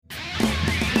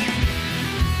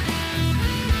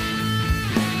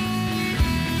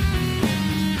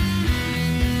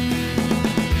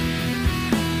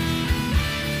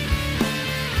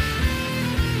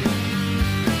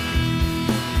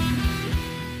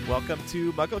Welcome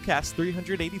to MuggleCast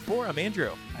 384. I'm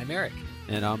Andrew. I'm Eric.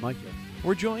 And I'm Michael.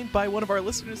 We're joined by one of our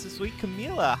listeners this week,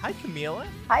 Camila. Hi, Camila.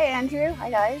 Hi, Andrew. Hi,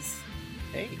 guys.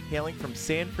 Hey, hailing from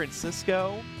San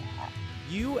Francisco.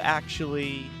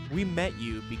 We met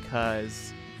you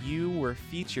because you were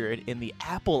featured in the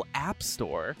Apple App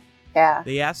Store. Yeah.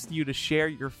 They asked you to share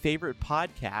your favorite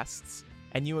podcasts,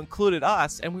 and you included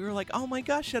us, and we were like, oh my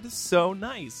gosh, that is so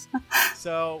nice.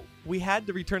 So we had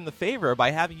to return the favor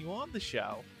by having you on the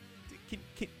show.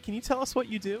 Can you tell us what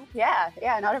you do? Yeah,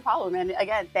 not a problem. And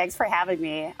again, thanks for having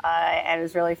me. And it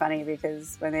was really funny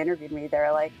because when they interviewed me, they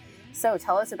were like, so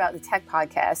tell us about the tech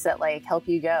podcasts that like help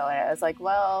you go. And I was like,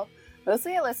 well,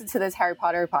 mostly I listen to this Harry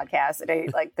Potter podcast.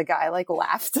 And the guy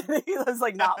laughed. He was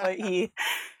like not what he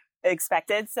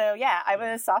expected. So yeah, I'm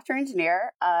a software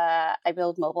engineer. I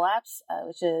build mobile apps,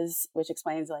 which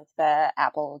explains like the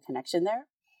Apple connection there.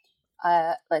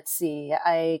 Let's see.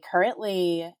 I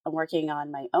currently am working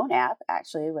on my own app,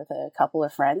 actually, with a couple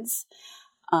of friends.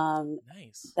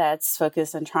 Nice. That's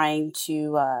focused on trying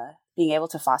to being able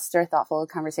to foster thoughtful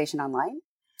conversation online,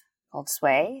 called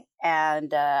Sway.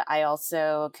 And I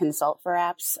also consult for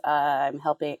apps.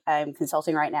 I'm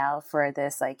consulting right now for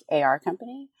this like AR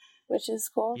company, which is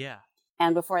cool. Yeah.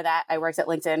 And before that, I worked at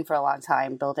LinkedIn for a long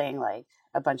time, building like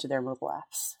a bunch of their mobile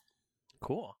apps.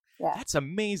 Cool. Yeah. That's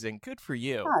amazing. Good for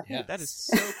you. Oh, yeah. That is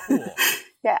so cool.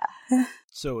 Yeah.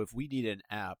 So if we need an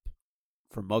app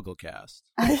for MuggleCast,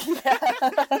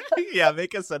 Yeah,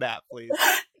 make us an app, please.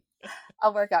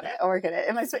 I'll work on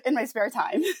it in my spare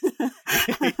time.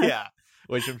 Yeah,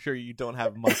 which I'm sure you don't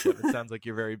have much of. It sounds like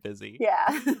you're very busy.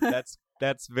 Yeah.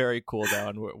 That's very cool, though,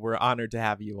 and we're honored to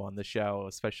have you on the show,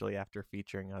 especially after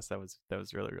featuring us. That was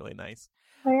really, really nice.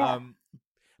 Oh, yeah.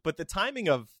 But the timing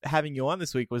of having you on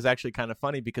this week was actually kind of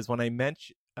funny because when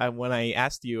I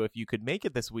asked you if you could make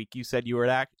it this week, you said you were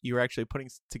actually putting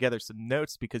together some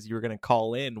notes because you were going to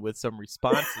call in with some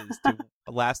responses to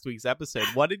last week's episode.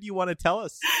 What did you want to tell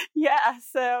us? Yeah.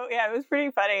 So yeah, it was pretty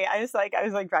funny. I was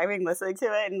driving, listening to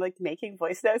it, and like making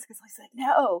voice notes because I was like,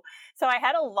 no. So I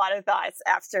had a lot of thoughts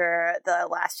after the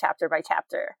last chapter by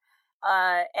chapter,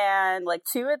 and like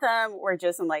two of them were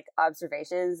just some like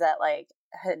observations that like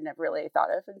had never really thought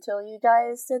of until you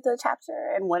guys did the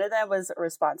chapter, and one of them was a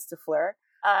response to Fleur.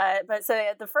 But so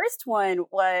the first one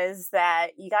was that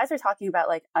you guys were talking about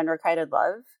like unrequited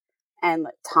love and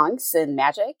like tonks and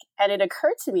magic, and it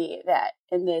occurred to me that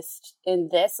in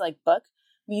this like book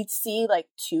we'd see like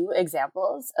two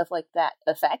examples of like that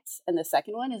effect, and the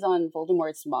second one is on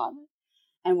Voldemort's mom,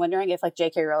 and wondering if like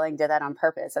J.K. Rowling did that on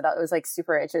purpose. I thought it was like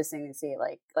super interesting to see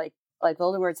like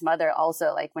Voldemort's mother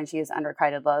also, like when she is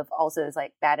unrequited love, also is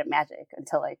like bad at magic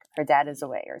until like her dad is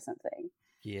away or something.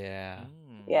 Yeah.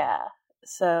 Yeah.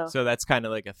 So that's kind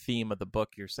of like a theme of the book,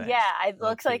 you're saying. Yeah, it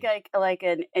looks like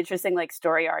an interesting like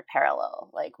story arc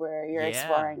parallel, like where you're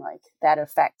exploring like that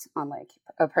effect on like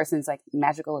a person's like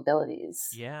magical abilities.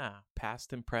 Yeah,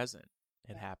 past and present.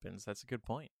 It happens. That's a good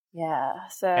point. Yeah.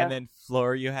 So and then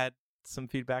Fleur, you had some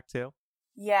feedback too?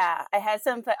 Yeah, I had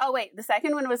some. Oh wait, the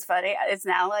second one was funny. It's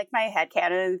now like my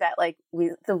headcanon that like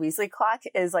the Weasley clock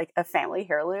is like a family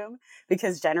heirloom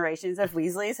because generations of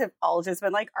Weasleys have all just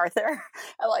been like Arthur,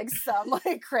 and like some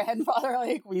like grandfather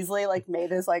like Weasley like made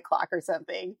this like clock or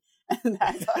something, and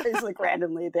that's always like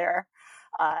randomly there.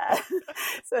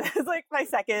 So it's like my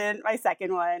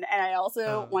second one, and I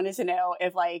also wanted to know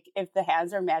if the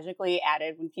hands are magically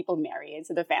added when people marry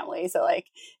into the family. So like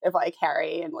if like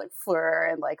Harry and like Fleur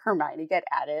and like Hermione get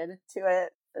added to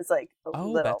it, it's like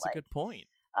that's a good point.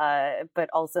 But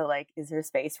also like, is there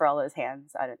space for all those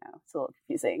hands? I don't know. It's a little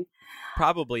confusing.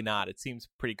 Probably not. It seems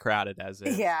pretty crowded as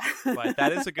is. Yeah, but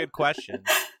that is a good question.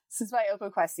 This is my open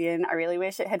question. I really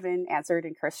wish it had been answered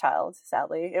in Cursed Child.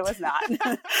 Sadly, it was not.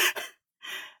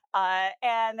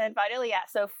 And then finally, yeah,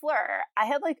 so Fleur, I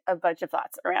had like a bunch of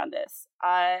thoughts around this.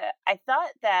 I thought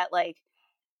that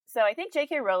so I think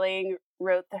J.K. Rowling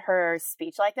wrote her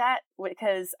speech like that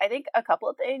because I think a couple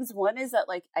of things. One is that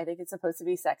like, I think it's supposed to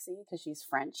be sexy because she's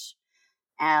French.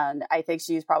 And I think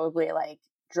she's probably like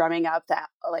drumming up that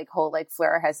like whole like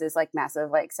Fleur has this like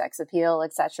massive like sex appeal,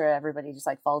 etc. Everybody just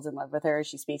like falls in love with her.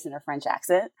 She speaks in a French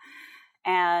accent.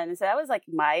 And so that was like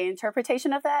my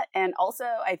interpretation of that. And also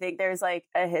I think there's like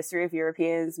a history of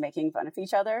Europeans making fun of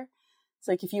each other.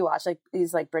 So like if you watch like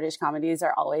these like British comedies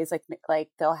are always like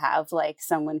they'll have like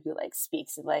someone who like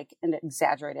speaks in like an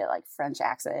exaggerated like French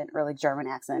accent or like German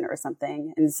accent or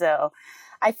something. And so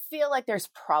I feel like there's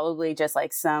probably just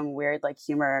like some weird like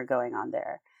humor going on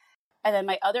there. And then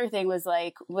my other thing was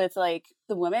like with like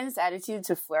the women's attitude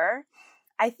to Fleur,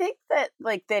 I think that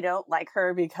like they don't like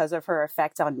her because of her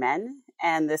effect on men,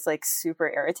 and this like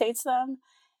super irritates them.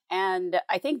 And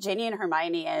I think Ginny and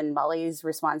Hermione and Molly's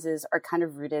responses are kind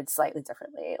of rooted slightly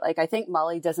differently. Like, I think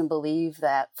Molly doesn't believe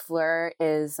that Fleur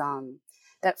is,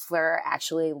 that Fleur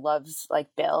actually loves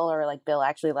like Bill, or like Bill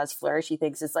actually loves Fleur. She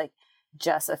thinks it's like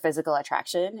just a physical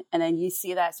attraction. And then you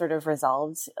see that sort of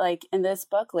resolved like in this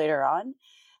book later on.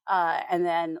 And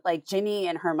then like Ginny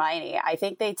and Hermione, I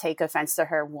think they take offense to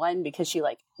her, one, because she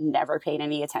like never paid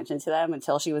any attention to them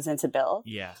until she was into Bill.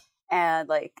 Yeah. And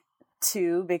like,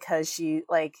 two, because she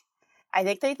like, I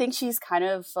think they think she's kind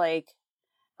of like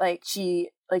she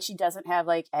doesn't have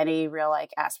like any real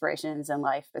like aspirations in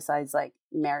life besides like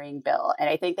marrying Bill. And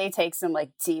I think they take some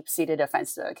like deep seated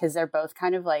offense to it because they're both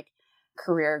kind of like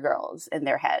career girls in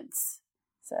their heads.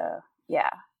 So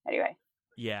yeah. Anyway.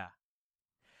 Yeah.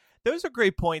 Those are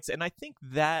great points, and I think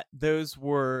that those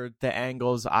were the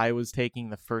angles I was taking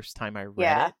the first time I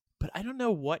read it. But I don't know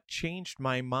what changed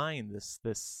my mind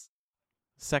this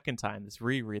second time, this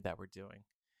reread that we're doing.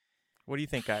 What do you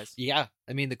think, guys? Yeah,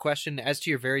 I mean, the question, as to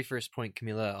your very first point,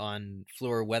 Camila, on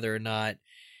Fleur, whether or not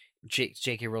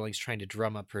J.K. Rowling's trying to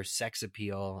drum up her sex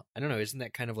appeal, I don't know, isn't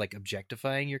that kind of like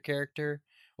objectifying your character?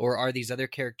 Or are these other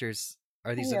characters,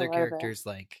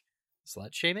 like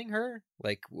slut shaming her?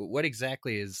 Like, what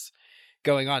exactly is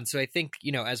going on? So I think,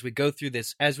 as we go through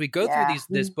this,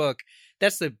 this book,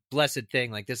 that's the blessed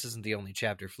thing. Like, this isn't the only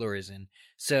chapter Fleur is in.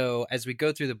 So as we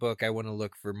go through the book, I want to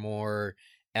look for more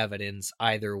evidence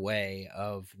either way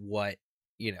of what,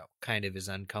 kind of is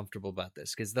uncomfortable about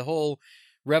this. Because the whole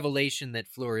revelation that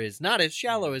Fleur is not as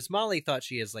shallow as Molly thought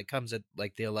she is, like, comes at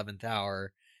like the 11th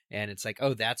hour. And it's like,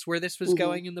 oh, that's where this was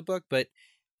going in the book. But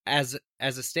as a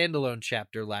standalone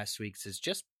chapter, last week's is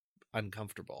just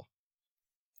uncomfortable.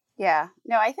 Yeah.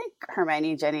 No, I think Hermione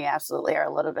and Ginny absolutely are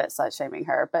a little bit slut shaming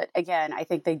her. But again, I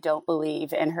think they don't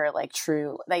believe in her like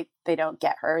true, they don't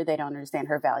get her. They don't understand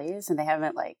her values, and they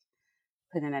haven't like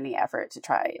put in any effort to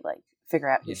try like figure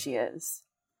out who she is.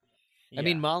 I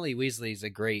mean, Molly Weasley is a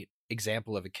great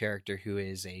example of a character who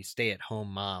is a stay-at-home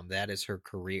mom. That is her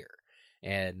career.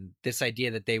 And this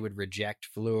idea that they would reject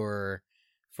Fleur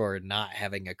for not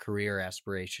having a career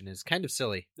aspiration is kind of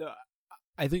silly.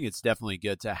 I think it's definitely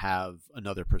good to have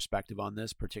another perspective on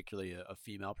this, particularly a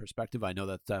female perspective. I know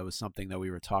that was something that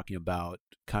we were talking about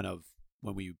kind of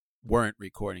when we weren't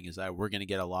recording, is that we're going to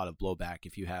get a lot of blowback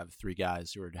if you have three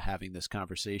guys who are having this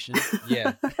conversation.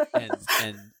 Yeah.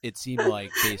 And it seemed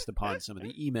like, based upon some of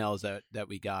the emails that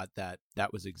we got, that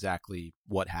was exactly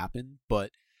what happened. But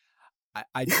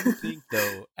I do think,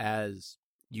 though, as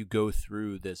you go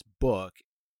through this book,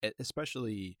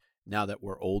 especially now that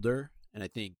we're older, and I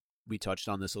think we touched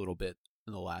on this a little bit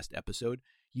in the last episode,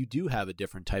 you do have a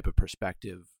different type of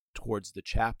perspective towards the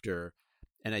chapter.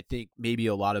 And I think maybe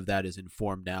a lot of that is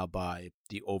informed now by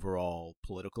the overall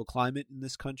political climate in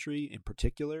this country in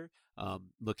particular,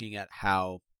 looking at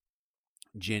how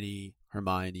Ginny,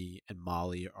 Hermione, and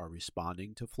Molly are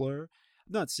responding to Fleur.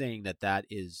 I'm not saying that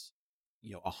is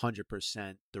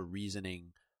 100% the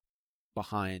reasoning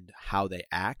behind how they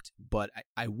act, but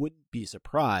I wouldn't be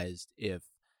surprised if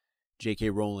J.K.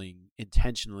 Rowling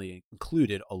intentionally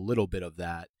included a little bit of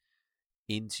that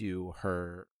into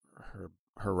her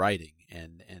writing,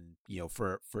 and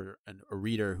for a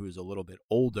reader who's a little bit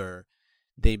older,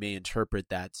 they may interpret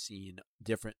that scene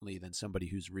differently than somebody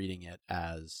who's reading it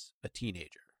as a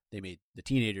teenager. The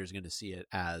teenager is going to see it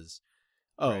as,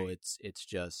 right, it's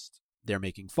just they're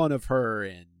making fun of her,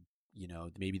 and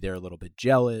maybe they're a little bit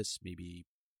jealous, maybe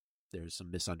there's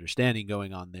some misunderstanding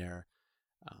going on there.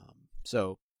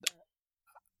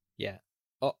 Yeah.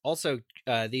 Also,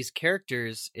 these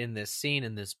characters in this scene,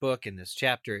 in this book, in this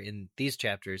chapter, in these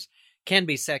chapters, can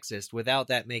be sexist without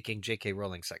that making J.K.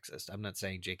 Rowling sexist. I'm not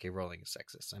saying J.K. Rowling is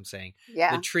sexist. I'm saying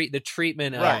the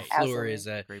treatment of Fleur is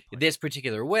this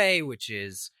particular way, which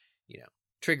is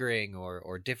triggering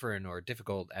or different or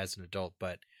difficult as an adult,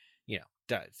 but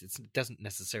it doesn't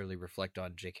necessarily reflect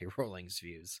on J.K. Rowling's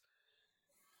views.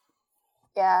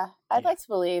 Yeah, I'd like to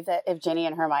believe that if Ginny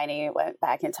and Hermione went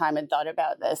back in time and thought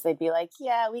about this, they'd be like,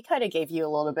 yeah, we kind of gave you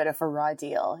a little bit of a raw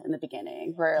deal in the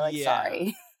beginning. We're like,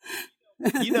 sorry.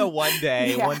 One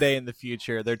day in the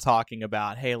future, they're talking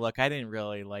about, hey, look, I didn't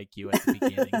really like you at the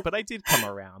beginning, but I did come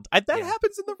around. That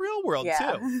happens in the real world,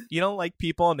 too. You don't like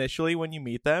people initially when you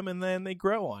meet them, and then they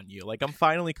grow on you. Like, I'm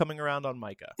finally coming around on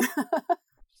Micah.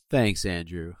 Thanks,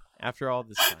 Andrew. After all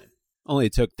this time. Only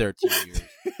took 13 years.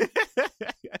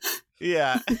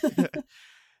 Yeah.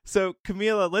 So,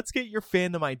 Camila, let's get your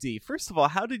fandom ID. First of all,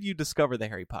 how did you discover the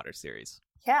Harry Potter series?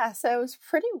 Yeah, so it was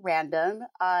pretty random.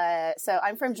 So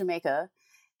I'm from Jamaica,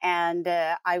 And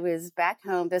I was back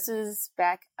home. This is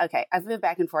back. Okay, I've moved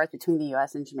back and forth between the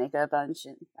U.S. and Jamaica a bunch,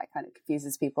 and that kind of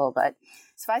confuses people. But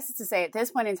suffice it to say, at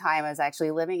this point in time, I was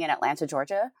actually living in Atlanta,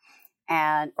 Georgia,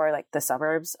 or like the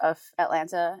suburbs of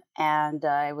Atlanta. And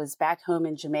I was back home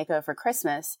in Jamaica for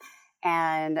Christmas.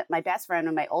 And my best friend, one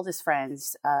of my oldest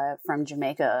friends from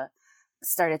Jamaica,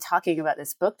 started talking about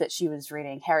this book that she was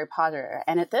reading, Harry Potter.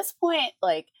 And at this point,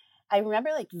 like, I remember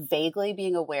like vaguely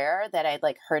being aware that I'd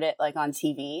like heard it like on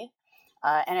TV.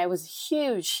 And I was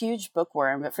a huge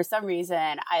bookworm, but for some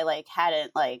reason I like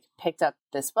hadn't like picked up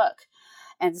this book.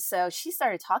 And so she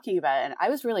started talking about it, and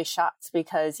I was really shocked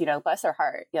because, you know, bless her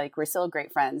heart, like we're still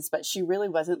great friends, but she really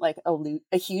wasn't like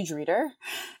a huge reader.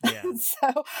 Yeah.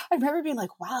 So I remember being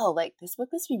like, wow, like this book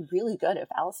must be really good if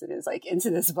Allison is like into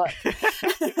this book.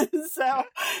 So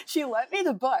she lent me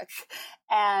the book,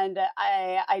 and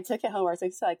I took it home. I was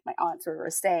like, so like my aunts were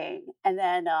staying, and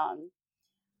then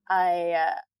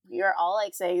we were all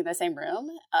like staying in the same room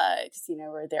because, you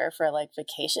know, we're there for like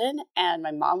vacation, and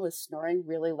my mom was snoring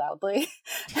really loudly.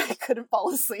 I couldn't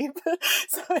fall asleep.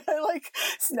 So I like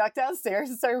snuck downstairs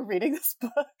and started reading this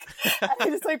book. And I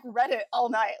just like read it all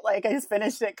night. Like I just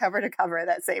finished it cover to cover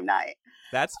that same night.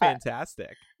 That's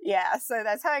fantastic. Yeah, so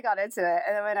that's how I got into it.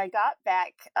 And then when I got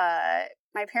back,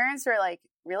 my parents were like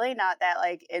really not that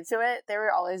like into it. They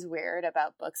were always weird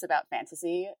about books about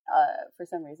fantasy for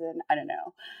some reason. I don't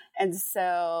know. And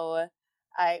so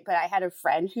I had a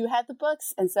friend who had the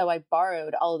books, and so I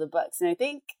borrowed all of the books. And I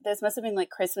think this must have been like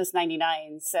Christmas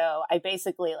 '99. So I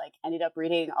basically like ended up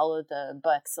reading all of the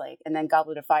books, like, and then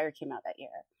Goblet of Fire came out that year,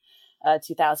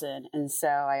 2000. And so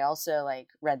I also like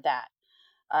read that.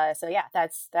 So yeah,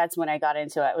 that's when I got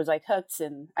into it. I was like hooked,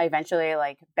 and I eventually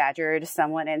like badgered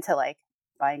someone into like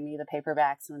buying me the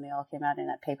paperbacks when they all came out in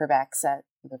that paperback set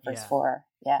for the first four.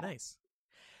 Yeah. Nice.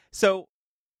 So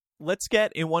let's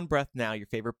get in one breath now your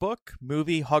favorite book,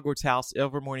 movie, Hogwarts House,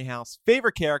 Ilvermorny House,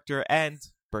 favorite character, and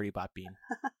Bertie Bot Bean.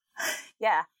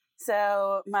 Yeah.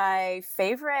 So my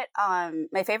favorite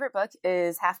book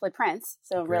is Half-Blood Prince.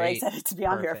 So I'm really excited to be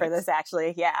on here for this,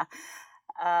 actually. Yeah.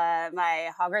 My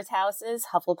Hogwarts House is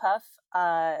Hufflepuff.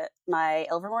 My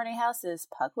Ilvermorny House is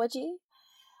Pukwudgie.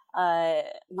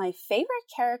 My favorite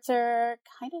character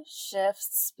kind of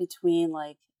shifts between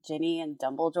like Ginny and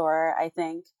Dumbledore, I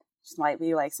think. Just might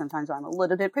be like sometimes I'm a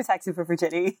little bit protective of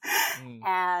Ginny.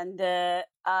 And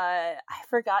I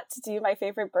forgot to do my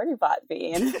favorite Bertie Bot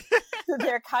Bean.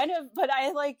 They're kind of, but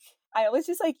I always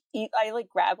just like eat. I like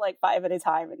grab like 5 at a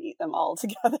time and eat them all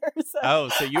together.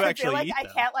 So you actually feel like eat I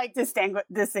them. Can't like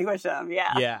distinguish them.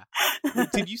 Yeah. Yeah.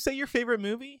 Did you say your favorite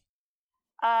movie?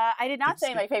 I did not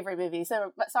say my favorite movie.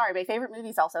 So sorry, my favorite movie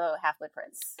is also Half-Blood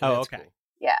Prince. Oh, okay. Cool.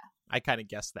 Yeah. I kind of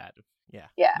guessed that. Yeah.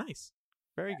 Yeah. Nice.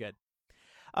 Very good.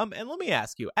 And let me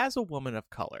ask you, as a woman of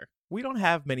color, we don't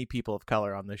have many people of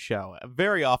color on this show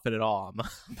very often at all.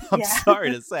 I'm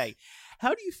sorry to say.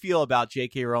 How do you feel about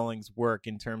J.K. Rowling's work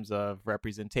in terms of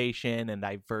representation and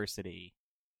diversity?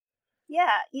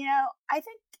 Yeah, you know, I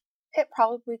think it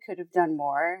probably could have done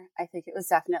more. I think it was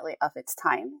definitely of its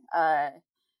time.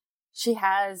 She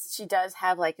does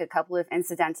have like a couple of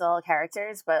incidental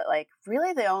characters, but like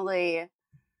really the only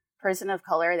person of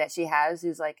color that she has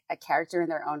who's like a character in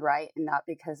their own right and not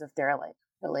because of their like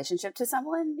relationship to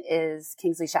someone is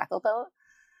Kingsley Shacklebolt,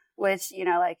 which, you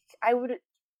know, like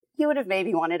he would have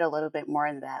maybe wanted a little bit more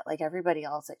in that. Like everybody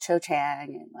else, like Cho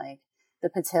Chang and like the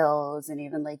Patils and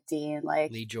even like Dean,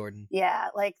 like Lee Jordan. Yeah,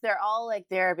 like they're all like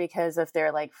there because of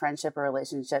their like friendship or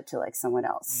relationship to like someone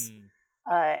else.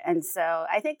 And so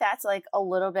I think that's like a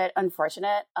little bit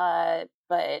unfortunate.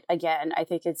 But again, I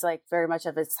think it's like very much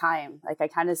of its time. Like I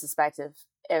kind of suspect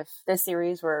if this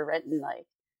series were written like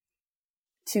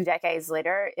 2 decades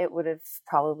later, it would have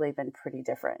probably been pretty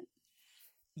different.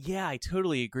 Yeah, I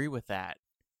totally agree with that.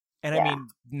 And I mean,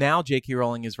 now J.K.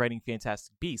 Rowling is writing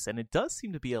Fantastic Beasts, and it does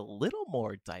seem to be a little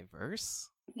more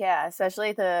diverse. Yeah,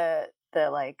 especially the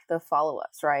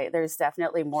follow-ups, right? There's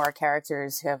definitely more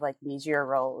characters who have like meatier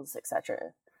roles,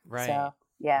 etc. Right. So,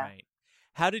 yeah. Right.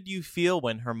 How did you feel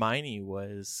when Hermione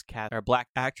was cast, or black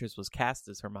actress was cast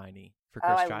as Hermione for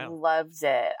Cursed Child? I loved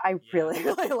it. I really,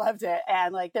 really loved it.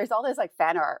 And like, there's all this like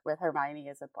fan art with Hermione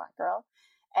as a black girl.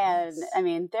 And I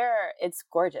mean, it's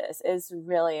gorgeous. It's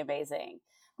really amazing.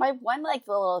 My one like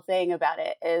little thing about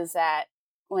it is that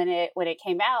when it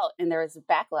came out and there was a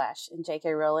backlash and J.K.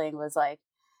 Rowling was like,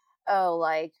 oh,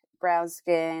 like brown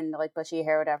skin, like bushy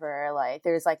hair, whatever, like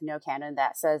there's like no canon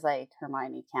that says like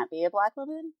Hermione can't be a black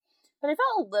woman. But I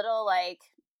felt a little like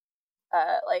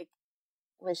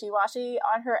wishy-washy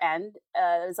on her end.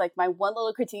 It was like my one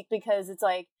little critique because it's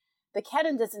like the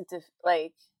canon doesn't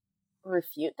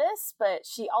refute this, but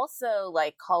she also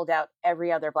like called out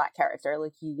every other Black character,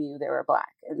 like you knew they were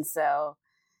Black, and so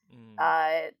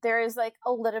there is like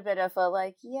a little bit of a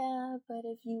like, yeah, but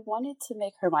if you wanted to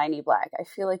make Hermione Black, I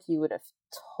feel like you would have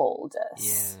told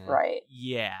us, right?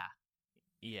 Yeah.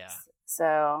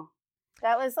 So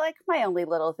that was like my only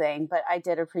little thing, but I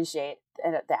did appreciate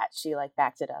that she like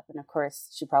backed it up, and of course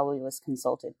she probably was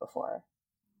consulted before.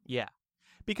 Yeah,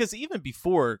 because even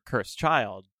before Cursed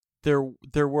Child,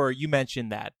 there were, you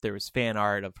mentioned that there was fan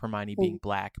art of Hermione being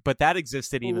Black, but that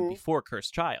existed even before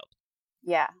Cursed Child.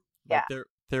 Yeah, like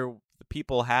there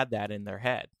people had that in their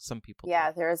head. Some people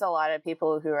did. There's a lot of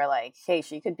people who are like, hey,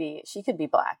 she could be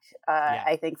Black.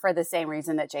 I think for the same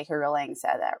reason that J.K. Rowling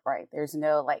said that, right? There's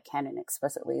no like canon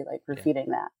explicitly like refuting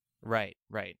that. Right.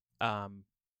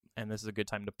 And this is a good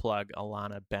time to plug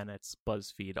Alana Bennett's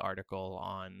BuzzFeed article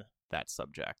on that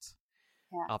subject.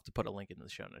 Yeah. I'll have to put a link in the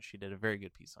show notes. She did a very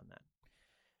good piece on that.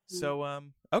 So,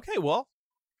 okay, well,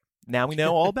 now we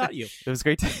know all about you. It was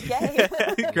great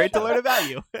to learn about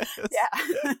you.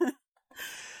 Yeah.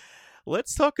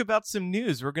 Let's talk about some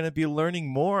news. We're going to be learning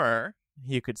more,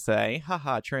 you could say,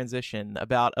 transition,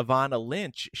 about Evanna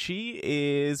Lynch. She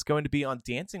is going to be on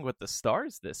Dancing with the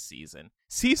Stars this season.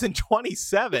 Season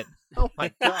 27. Oh,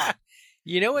 my God.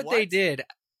 You know what they did?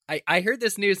 I heard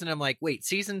this news and I'm like, wait,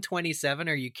 season 27?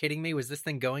 Are you kidding me? Was this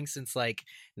thing going since like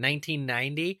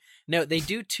 1990? No, they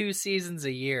do 2 seasons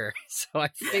a year. So I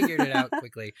figured it out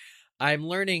quickly. I'm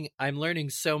learning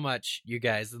so much, you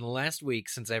guys. In the last week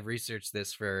since I've researched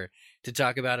this to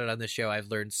talk about it on the show, I've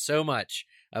learned so much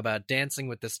about Dancing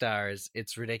with the Stars.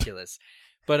 It's ridiculous.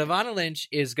 But Evanna Lynch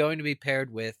is going to be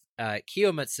paired with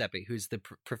Kyo Motsepe, who's the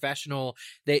professional.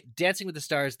 Dancing with the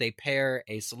Stars, they pair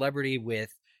a celebrity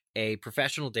with a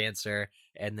professional dancer,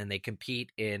 and then they compete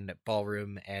in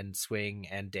ballroom and swing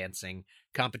and dancing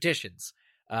competitions.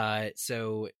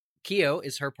 So Kyo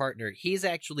is her partner. He's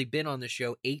actually been on the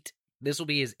show this will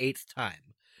be his 8th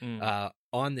time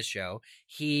on the show.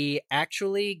 He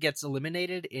actually gets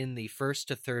eliminated in the first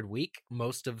to third week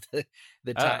most of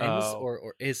the times,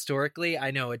 or historically.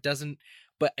 I know it doesn't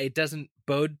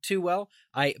bode too well.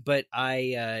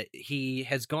 He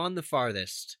has gone the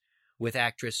farthest with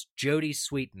actress Jodie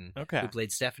Sweetin, who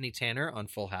played Stephanie Tanner on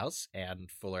Full House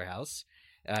and Fuller House.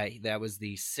 That was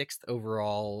the 6th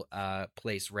overall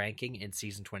place ranking in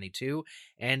season 22,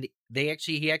 and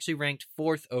he actually ranked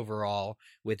 4th overall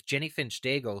with Jenny Finch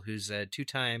Daigle, who's a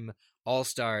 2-time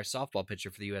All-Star softball pitcher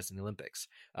for the U.S. in the Olympics,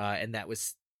 and that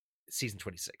was season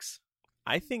 26.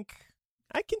 I think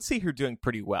I can see her doing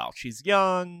pretty well. She's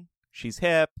young, she's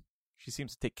hip, she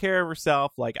seems to take care of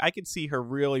herself. Like, I can see her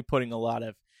really putting a lot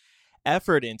of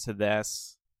effort into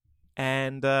this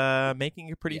and making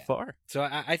it pretty far. So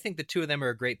I think the two of them are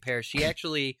a great pair. She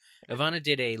actually, Evanna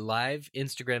did a live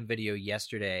Instagram video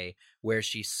yesterday where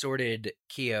she sorted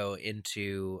Kyo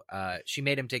into, she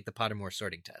made him take the Pottermore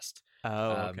sorting test.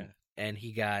 And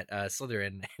he got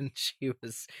Slytherin, and she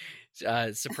was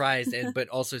surprised, but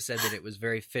also said that it was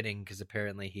very fitting because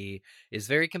apparently he is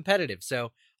very competitive.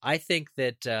 So I think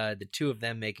that the two of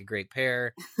them make a great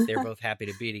pair. They're both happy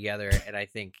to be together, and I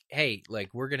think, hey, like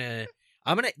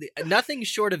nothing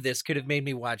short of this could have made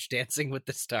me watch Dancing with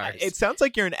the Stars. It sounds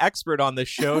like you're an expert on the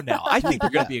show now. I think they're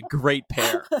going to be a great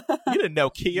pair. You didn't know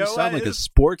Kyo. You sound like a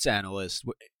sports analyst.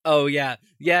 Oh, yeah.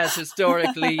 Yes,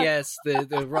 historically, yes.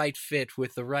 The right fit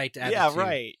with the right attitude. Yeah,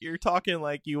 right. You're talking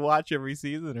like you watch every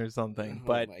season or something.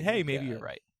 But, hey, maybe you're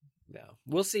right. No.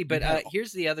 We'll see. But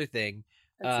here's the other thing.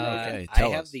 Okay,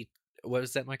 tell us. What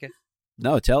was that, Micah?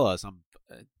 No, tell us.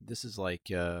 This is like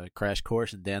a crash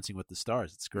course in Dancing with the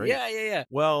Stars. It's great. Yeah.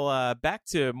 Well, back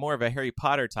to more of a Harry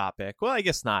Potter topic. Well, I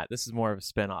guess not. This is more of a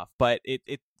spinoff. But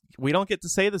we don't get to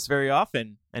say this very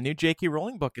often. A new J.K.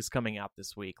 Rowling book is coming out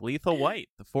this week. Lethal White,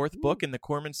 the 4th book in the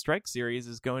Cormoran Strike series,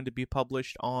 is going to be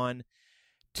published on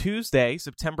Tuesday,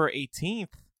 September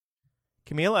 18th.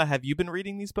 Camila, have you been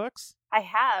reading these books? I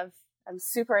have. I'm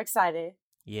super excited.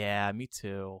 Yeah, me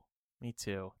too.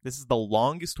 This is the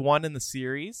longest one in the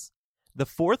series. The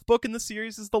 4th book in the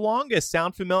series is the longest.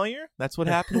 Sound familiar? That's what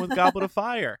happened with Goblet of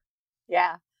Fire.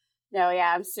 Yeah. No,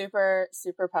 yeah, I'm super,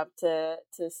 super pumped to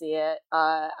see it.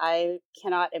 I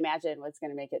cannot imagine what's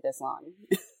going to make it this long.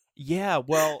 Yeah,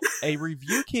 well, a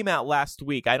review came out last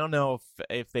week. I don't know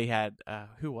if they had,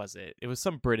 who was it? It was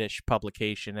some British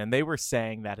publication, and they were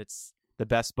saying that it's the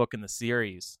best book in the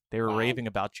series. They were raving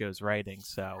about Joe's writing,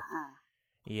 so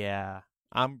yeah.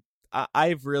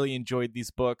 I've really enjoyed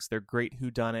these books. They're great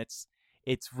whodunits.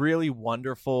 It's really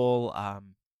wonderful.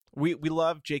 We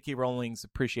love J.K. Rowling's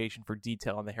appreciation for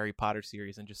detail in the Harry Potter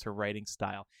series and just her writing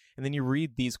style. And then you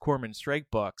read these Cormoran Strike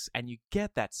books and you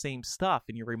get that same stuff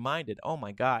and you're reminded, oh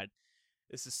my God,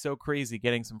 This is so crazy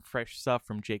getting some fresh stuff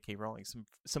from J.K. Rowling,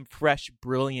 some fresh,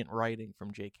 brilliant writing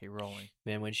from J.K. Rowling.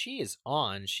 Man, when she is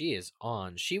on, she is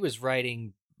on. She was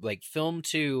writing like film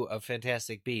 2 of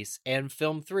Fantastic Beasts and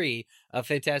film 3 of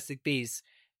Fantastic Beasts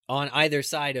on either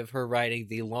side of her writing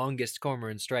the longest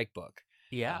Cormoran Strike book.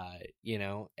 Yeah.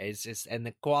 It's just, and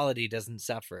the quality doesn't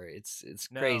suffer. It's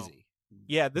crazy.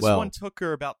 Yeah, this one took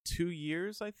her about 2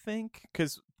 years, I think,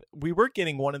 because we were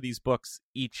getting one of these books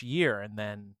each year, and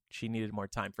then she needed more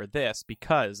time for this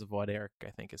because of what Eric, I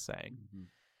think, is saying. Mm-hmm.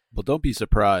 Well, don't be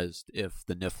surprised if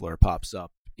the Niffler pops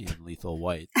up in Lethal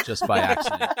White just by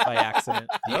accident. By accident,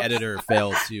 the editor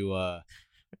failed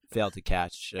to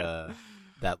catch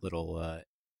that little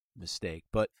mistake.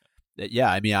 But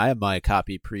yeah, I mean, I have my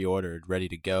copy pre-ordered, ready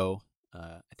to go.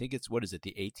 I think it's the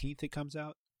 18th it comes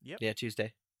out. Yep. Yeah,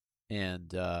 Tuesday.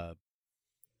 And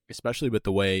especially with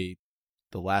the way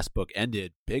the last book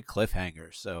ended, big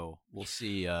cliffhanger. So we'll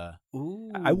see.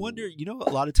 Ooh. I wonder, a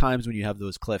lot of times when you have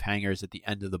those cliffhangers at the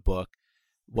end of the book,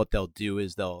 what they'll do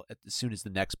is as soon as the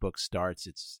next book starts,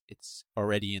 it's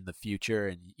already in the future,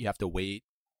 and you have to wait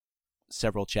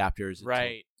several chapters.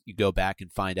 Right. You go back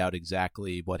and find out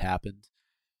exactly what happened.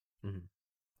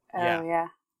 Mm-hmm. Oh, yeah.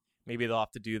 Maybe they'll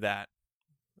have to do that.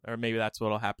 Or maybe that's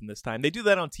what'll happen this time. They do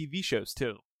that on TV shows,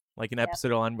 too. Like an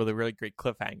episode will end with a really great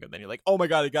cliffhanger. Then you're like, oh my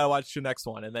God, I got to watch the next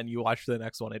one. And then you watch the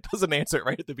next one. It doesn't answer it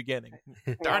right at the beginning.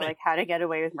 Darn it. Like How to Get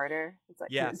Away with Murder. It's like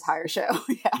the entire show.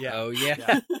 Yeah. Oh,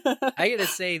 yeah. I got to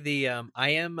say,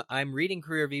 I'm reading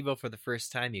Career of Evil for the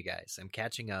first time, you guys. I'm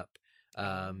catching up.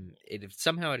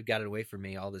 Somehow it got away from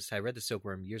me all this. I read the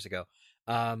Silkworm years ago.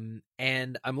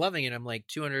 And I'm loving it. I'm like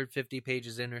 250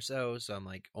 pages in or so. So I'm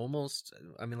like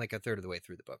like a third of the way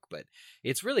through the book, but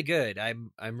it's really good.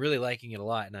 I'm really liking it a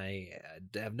lot, and I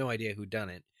have no idea who done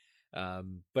it.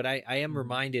 But I am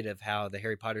reminded of how the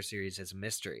Harry Potter series is a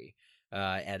mystery,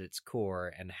 at its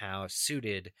core, and how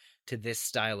suited to this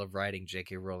style of writing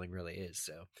J.K. Rowling really is.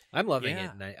 So I'm loving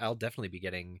it, and I'll definitely be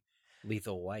getting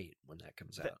Lethal White when that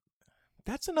comes out.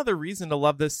 That's another reason to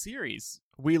love this series.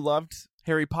 We loved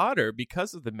Harry Potter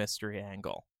because of the mystery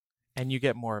angle, and you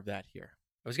get more of that here.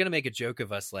 I was going to make a joke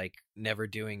of us like never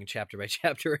doing chapter by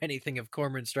chapter or anything of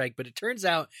Cormoran Strike, but it turns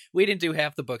out we didn't do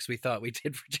half the books we thought we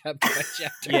did for chapter by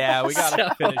chapter. Yeah, we got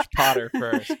to finish Potter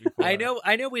first. Before. I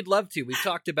know we'd love to. We've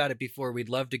talked about it before. We'd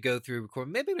love to go through,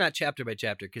 maybe not chapter by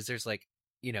chapter, because there's like,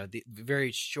 the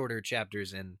very shorter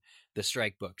chapters in the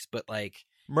Strike books, but like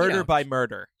Murder by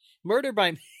murder. Murder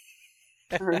by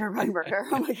murder.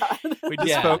 Oh my God. We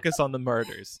just focus on the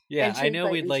murders. Yeah, Intrigue I know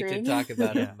by we'd like to intrigue. talk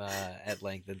about them at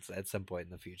length at some point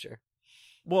in the future.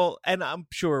 Well, and I'm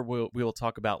sure we'll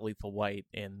talk about Lethal White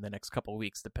in the next couple of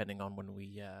weeks, depending on when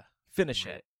we finish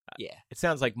it. Yeah. It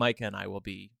sounds like Micah and I will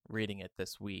be reading it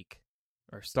this week,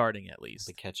 or starting at least.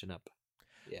 Be catching up.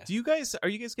 Yeah. Are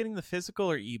you guys getting the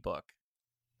physical or ebook?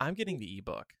 I'm getting the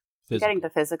ebook. I'm getting the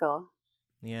physical.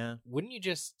 Yeah. Wouldn't you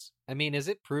just? I mean, is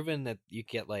it proven that you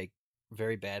get like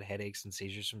very bad headaches and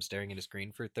seizures from staring at a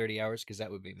screen for 30 hours? Because that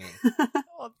would be me.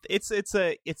 Well, it's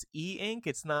e-ink.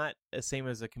 It's not the same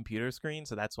as a computer screen,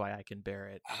 so that's why I can bear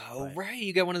it. Oh, But- right.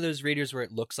 You got one of those readers where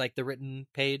it looks like the written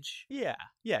page. Yeah,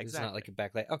 It's exactly. not like a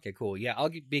backlight. Okay, cool. Yeah, I'll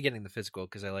be getting the physical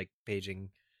because I like paging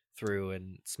through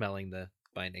and smelling the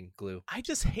binding glue. I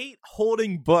just hate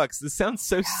holding books. This sounds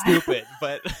so stupid,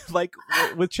 but like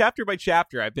with chapter by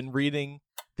chapter, I've been reading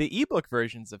the ebook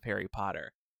versions of Harry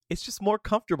Potter. It's just more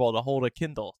comfortable to hold a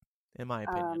Kindle, in my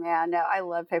opinion. Yeah, no, I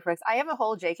love paperbacks. I have a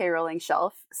whole J.K. Rowling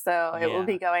shelf, so it will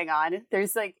be going on.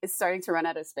 There's it's starting to run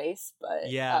out of space, but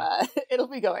it'll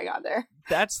be going on there.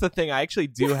 That's the thing. I actually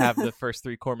do have the first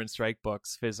 3 Cormoran Strike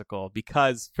books physical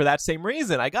because for that same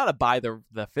reason, I gotta buy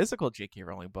the physical J.K.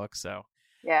 Rowling book. So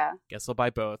yeah, guess I'll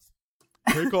buy both.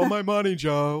 Take all my money,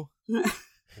 Joe.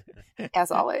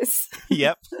 As always.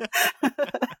 Yep.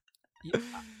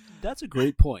 That's a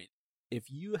great point. If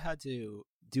you had to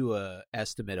do a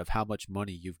estimate of how much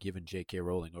money you've given J.K.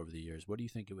 Rowling over the years, what do you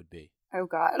think it would be? Oh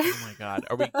God. Oh my God.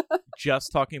 Are we just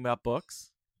talking about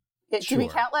books? Do we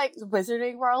count like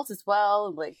Wizarding World as well?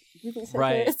 And like movie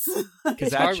Right. tickets? Because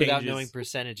It's that hard without changes. knowing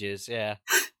percentages. Yeah.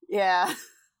 Yeah.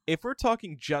 If we're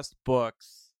talking just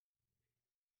books,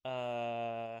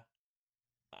 I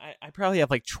probably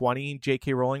have like 20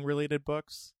 J.K. Rowling related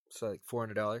books. So like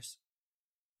 $400.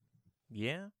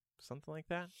 Yeah, something like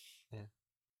that.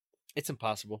 It's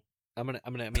impossible. I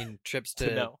mean, trips To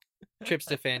to know. trips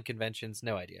to fan conventions.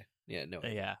 No idea. Yeah, no.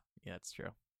 Idea. Yeah, it's true.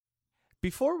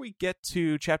 Before we get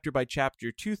to chapter by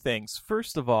chapter, 2 things.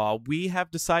 First of all, we have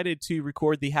decided to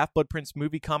record the Half-Blood Prince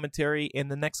movie commentary. In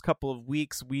the next couple of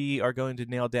weeks, we are going to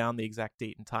nail down the exact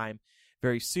date and time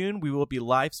very soon. We will be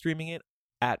live streaming it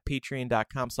at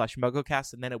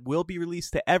patreon.com/MuggleCast, and then it will be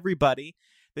released to everybody.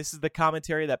 This is the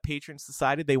commentary that patrons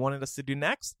decided they wanted us to do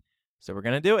next, so we're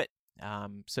going to do it.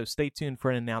 So stay tuned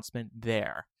for an announcement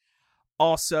there.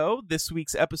 Also, this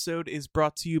week's episode is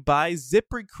brought to you by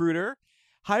ZipRecruiter.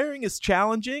 Hiring is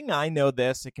challenging. I know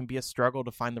this. It can be a struggle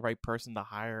to find the right person to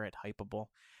hire at Hypable.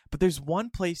 But there's one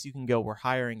place you can go where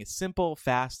hiring is simple,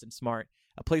 fast, and smart.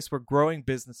 A place where growing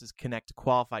businesses connect to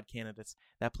qualified candidates.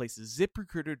 That place is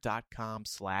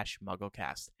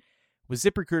ZipRecruiter.com/MuggleCast. With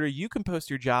ZipRecruiter, you can post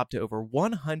your job to over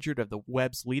 100 of the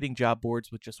web's leading job boards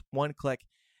with just one click.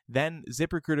 Then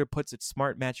ZipRecruiter puts its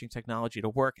smart matching technology to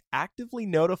work, actively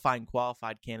notifying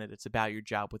qualified candidates about your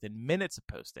job within minutes of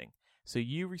posting, so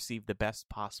you receive the best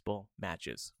possible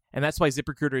matches. And that's why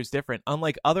ZipRecruiter is different.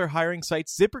 Unlike other hiring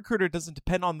sites, ZipRecruiter doesn't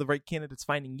depend on the right candidates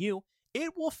finding you.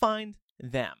 It will find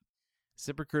them.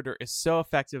 ZipRecruiter is so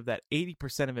effective that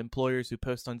 80% of employers who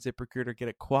post on ZipRecruiter get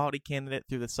a quality candidate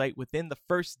through the site within the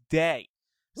first day.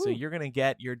 So you're going to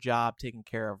get your job taken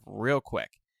care of real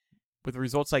quick. With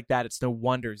results like that, it's no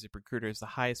wonder ZipRecruiter is the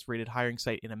highest rated hiring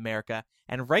site in America.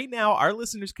 And right now, our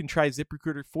listeners can try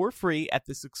ZipRecruiter for free at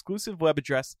this exclusive web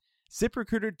address,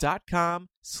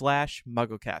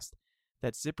 ZipRecruiter.com/MuggleCast.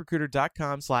 That's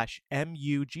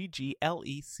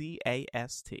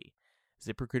ZipRecruiter.com/MuggleCast.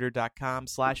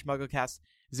 ZipRecruiter.com/MuggleCast.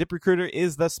 ZipRecruiter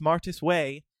is the smartest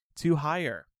way to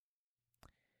hire.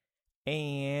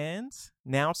 And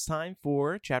now it's time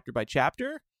for Chapter by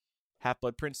Chapter.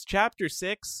 Half-Blood Prince Chapter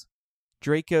 6,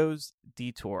 Draco's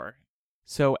Detour.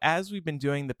 So as we've been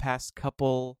doing the past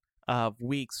couple of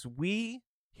weeks, we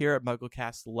here at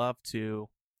MuggleCast love to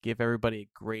give everybody a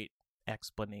great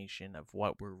explanation of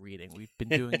what we're reading. We've been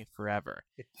doing it forever.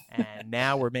 And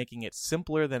now we're making it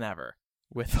simpler than ever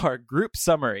with our group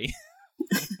summary.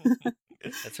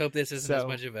 Let's hope this isn't as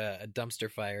much of a dumpster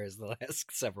fire as the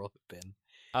last several have been.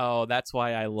 Oh, that's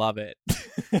why I love it.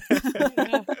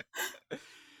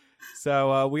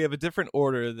 So we have a different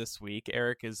order this week.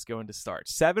 Eric is going to start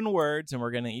 7 words, and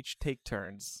we're going to each take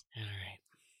turns. All right.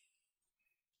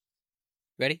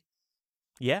 Ready?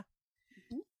 Yeah.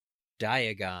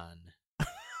 Diagon.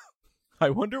 I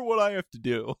wonder what I have to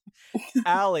do.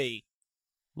 Allie.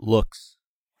 Looks.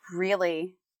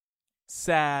 Really?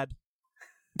 Sad.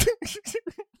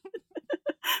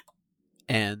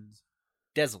 And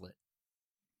Desolate.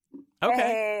 Okay.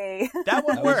 Hey. That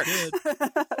one That was works.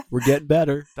 we're getting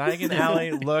better. Diagon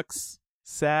Alley looks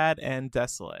sad and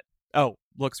desolate. Oh,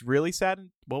 looks really sad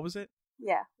and what was it?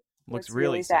 Yeah. Looks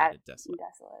really sad and desolate.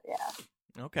 Desolate, yeah.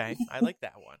 Okay, I like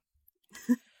that one.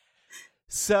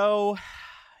 So,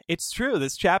 it's true.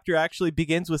 This chapter actually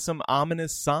begins with some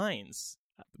ominous signs.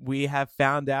 We have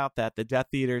found out that the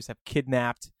Death Eaters have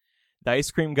kidnapped the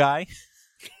ice cream guy.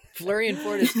 Florian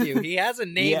Fortescue. He has a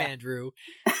name, Yeah. Andrew.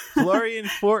 Florian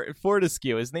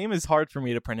Fortescue. His name is hard for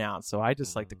me to pronounce, so I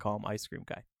just like to call him Ice Cream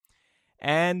Guy.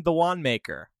 And the wand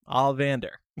maker,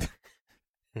 Ollivander.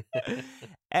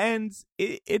 And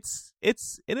it's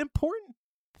an important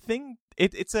thing.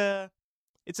 It's a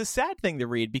sad thing to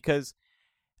read because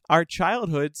our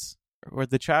childhoods, or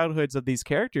the childhoods of these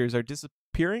characters, are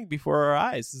disappearing before our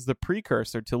eyes. This is the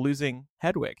precursor to losing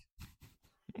Hedwig.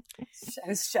 I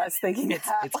was just thinking that.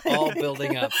 It's all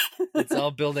building up. It's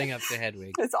all building up to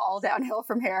Hedwig. It's all downhill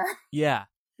from here. Yeah.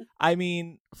 I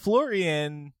mean,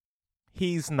 Florian,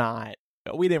 he's not.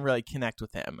 We didn't really connect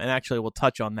with him. And actually, we'll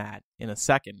touch on that in a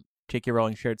second. J.K.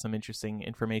 Rowling shared some interesting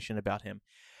information about him.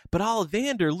 But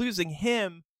Ollivander, losing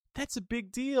him, that's a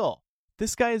big deal.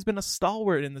 This guy has been a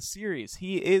stalwart in the series.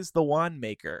 He is the wand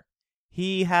maker.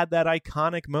 He had that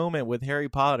iconic moment with Harry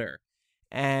Potter.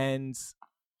 And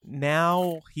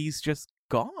now he's just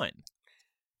gone.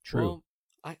 True. Well,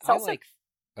 I also- like...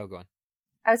 Oh, go on.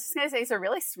 I was just going to say, it's a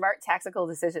really smart tactical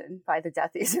decision by the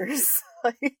Death Eaters.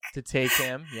 Like, To take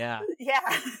him, yeah. yeah,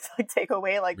 to, like, take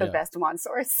away like the Yeah. best wand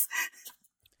source.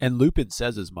 And Lupin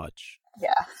says as much.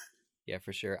 Yeah. Yeah,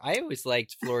 for sure. I always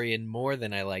liked Florian more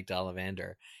than I liked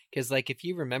Ollivander. Because, like, if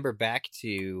you remember back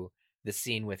to the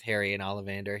scene with Harry and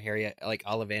Ollivander,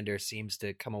 Ollivander seems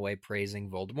to come away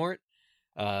praising Voldemort.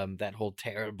 That whole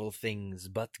terrible things,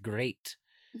 but great.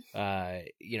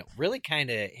 Really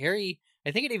kind of Harry... I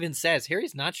think it even says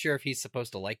Harry's not sure if he's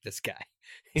supposed to like this guy.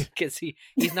 Because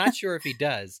he's not sure if he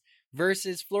does.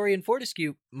 Versus Florian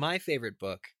Fortescue, my favorite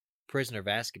book, Prisoner of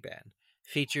Azkaban,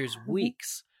 features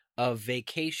weeks of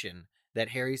vacation that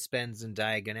Harry spends in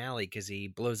Diagon Alley because he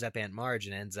blows up Aunt Marge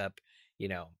and ends up,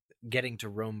 getting to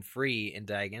roam free in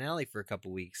Diagon Alley for a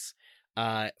couple weeks.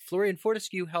 Florian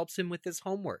Fortescue helps him with his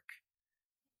homework.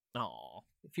 Oh,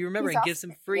 If you remember, He's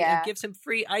and gives him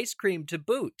free ice cream to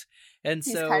boot. And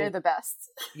He's so kind of the best.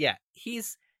 yeah,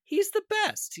 he's he's the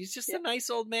best. He's just a nice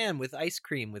old man with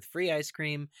free ice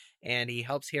cream, and he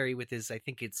helps Harry with his, I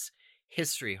think it's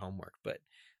history homework. But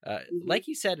like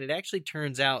you said, it actually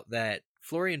turns out that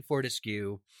Florian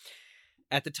Fortescue,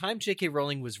 at the time J.K.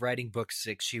 Rowling was writing book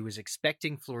 6, she was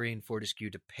expecting Florian Fortescue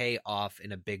to pay off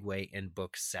in a big way in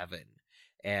book 7.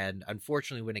 And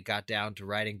unfortunately, when it got down to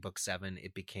writing book 7,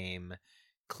 it became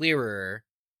clearer.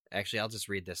 Actually, I'll just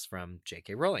read this from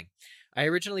J.K. Rowling. I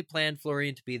originally planned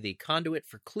Florian to be the conduit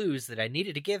for clues that I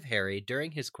needed to give Harry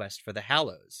during his quest for the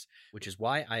Hallows, which is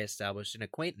why I established an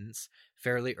acquaintance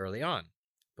fairly early on.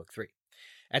 Book 3.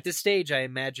 At this stage, I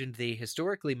imagined the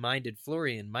historically minded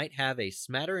Florian might have a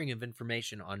smattering of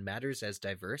information on matters as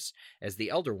diverse as the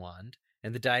Elder Wand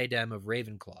and the Diadem of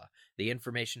Ravenclaw, the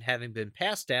information having been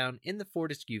passed down in the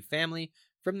Fortescue family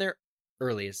from their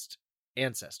earliest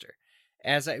ancestor.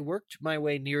 As I worked my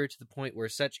way nearer to the point where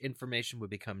such information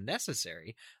would become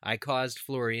necessary, I caused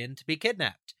Florian to be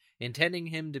kidnapped, intending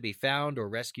him to be found or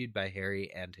rescued by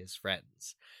Harry and his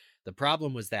friends. The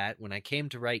problem was that, when I came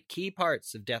to write key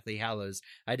parts of Deathly Hallows,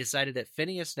 I decided that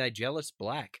Phineas Nigellus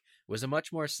Black was a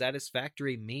much more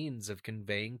satisfactory means of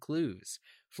conveying clues.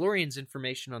 Florian's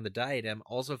information on the diadem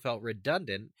also felt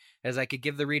redundant, as I could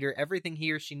give the reader everything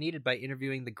he or she needed by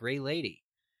interviewing the Grey Lady.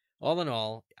 All in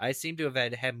all, I seem to have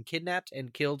had him kidnapped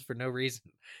and killed for no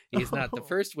reason. He's not the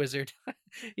first wizard.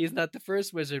 He's not the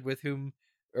first wizard with whom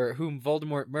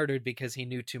Voldemort murdered because he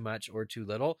knew too much or too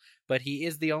little, but he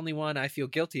is the only one I feel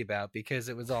guilty about because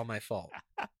it was all my fault.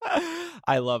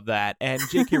 I love that. And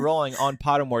J.K. Rowling on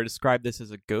Pottermore described this as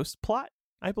a ghost plot,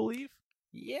 I believe.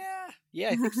 Yeah,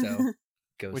 I think so.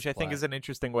 Ghost Which I think plot. is an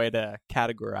interesting way to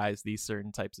categorize these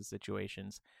certain types of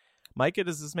situations. Micah,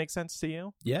 does this make sense to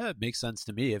you? Yeah, it makes sense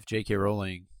to me if J.K.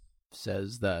 Rowling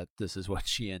says that this is what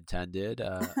she intended.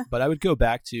 But I would go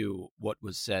back to what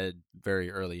was said very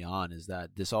early on, is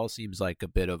that this all seems like a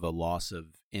bit of a loss of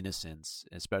innocence,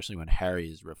 especially when Harry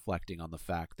is reflecting on the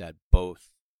fact that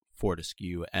both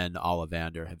Fortescue and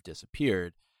Ollivander have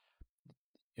disappeared.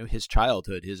 You know, his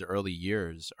childhood, his early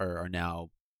years are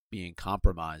now being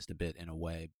compromised a bit in a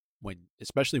way, when,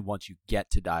 especially once you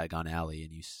get to Diagon Alley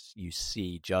and you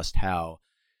see just how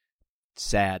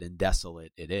sad and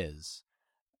desolate it is.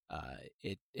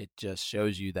 It just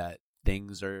shows you that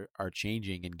things are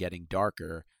changing and getting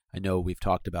darker. I know we've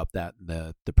talked about that in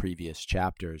the previous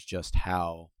chapters, just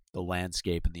how the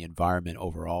landscape and the environment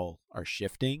overall are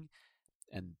shifting,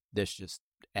 and this just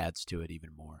adds to it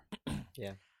even more.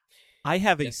 Yeah. I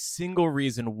have a single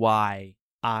reason why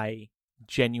I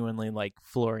genuinely like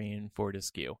Florian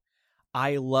Fortescue.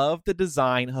 I love the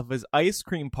design of his ice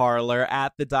cream parlor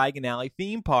at the Diagon Alley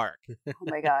theme park. Oh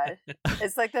my god,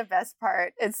 it's like the best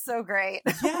part. It's so great.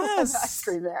 Yes, ice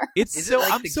cream there.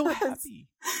 I'm so happy.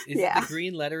 Is it the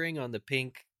green lettering on the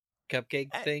pink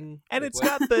cupcake thing? And Like, it's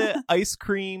what? got the ice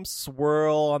cream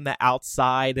swirl on the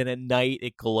outside, and at night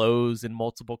it glows in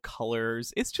multiple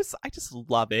colors. I just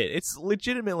love it. It's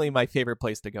legitimately my favorite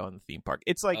place to go in the theme park.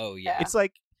 It's like, Oh yeah. it's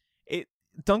like it.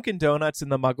 Dunkin' Donuts in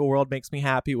the Muggle world makes me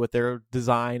happy with their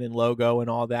design and logo and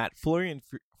all that. Florian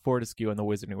Fortescue in the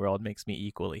Wizarding world makes me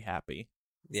equally happy.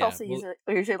 It's Yeah, also well-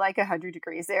 usually like 100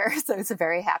 degrees there, so it's a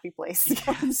very happy place to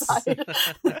go inside. The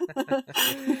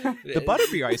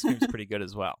butterbeer ice cream's pretty good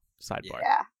as well. Sidebar.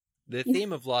 Yeah. The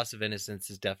theme of loss of innocence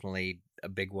is definitely a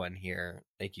big one here,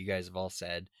 like you guys have all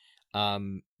said.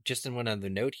 Just in one other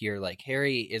note here, like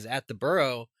Harry is at the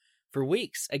Burrow for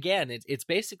weeks. Again, it's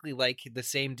basically like the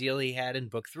same deal he had in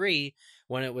book 3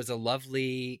 when it was a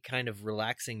lovely kind of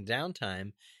relaxing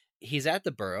downtime. He's at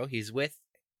the Burrow. He's with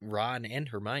Ron and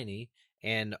Hermione,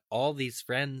 and all these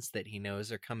friends that he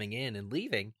knows are coming in and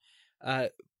leaving,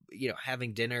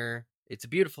 having dinner. It's a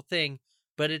beautiful thing,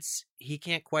 but he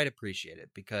can't quite appreciate it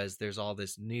because there's all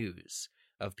this news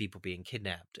of people being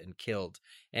kidnapped and killed.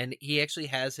 And he actually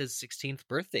has his 16th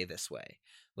birthday this way.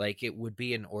 Like, it would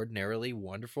be an ordinarily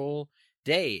wonderful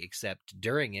day, except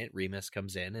during it, Remus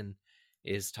comes in and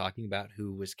is talking about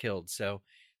who was killed. So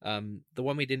the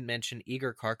one we didn't mention,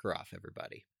 Igor Karkaroff,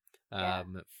 everybody,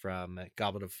 from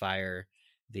Goblet of Fire,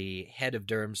 the head of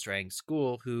Durmstrang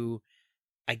School, who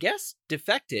I guess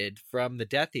defected from the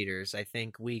Death Eaters. I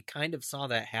think we kind of saw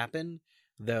that happen,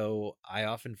 though I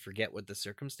often forget what the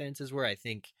circumstances were. I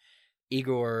think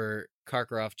Igor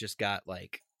Karkaroff just got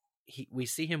we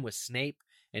see him with Snape,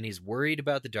 and he's worried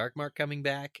about the Darkmark coming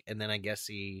back, and then I guess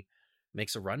he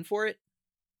makes a run for it.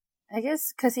 I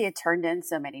guess because he had turned in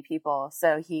so many people,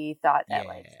 so he thought that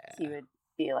he would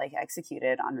be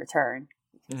executed on return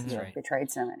because he had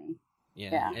betrayed so many.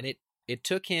 Yeah. And it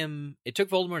took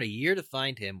Voldemort a year to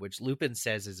find him, which Lupin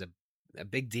says is a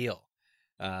big deal.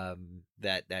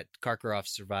 That Karkaroff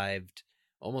survived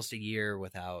almost a year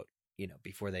without,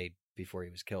 before he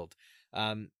was killed.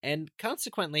 And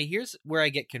consequently, here's where I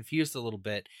get confused a little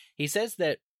bit. He says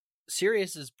that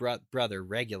Sirius's brother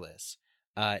Regulus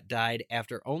died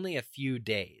after only a few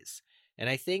days, and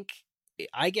I think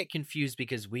I get confused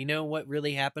because we know what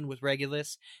really happened with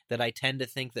Regulus. That I tend to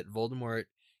think that Voldemort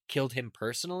killed him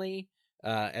personally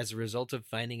as a result of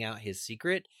finding out his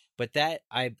secret, but that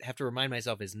I have to remind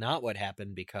myself is not what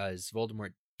happened, because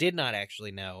Voldemort did not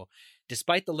actually know,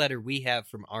 despite the letter we have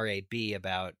from RAB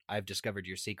about "I've discovered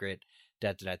your secret."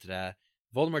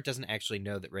 Voldemort doesn't actually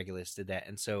know that Regulus did that,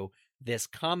 and so this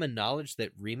common knowledge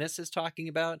that Remus is talking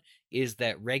about is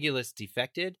that Regulus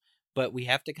defected, but we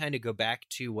have to kind of go back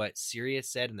to what Sirius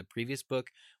said in the previous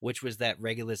book, which was that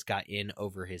Regulus got in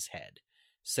over his head.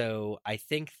 So I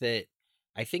think that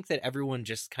everyone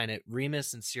just kind of,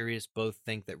 Remus and Sirius both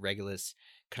think that Regulus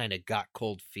kind of got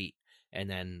cold feet and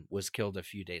then was killed a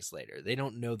few days later. They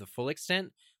don't know the full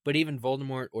extent, but even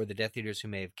Voldemort or the Death Eaters who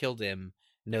may have killed him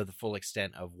know the full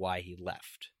extent of why he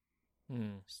left.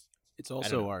 It's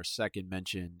also our second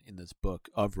mention in this book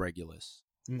of Regulus.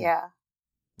 Yeah.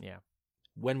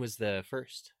 When was the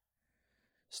first?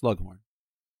 Slughorn.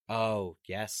 Oh,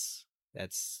 yes.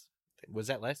 Was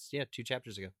that last? Yeah, 2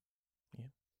 chapters ago. Yeah.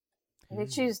 I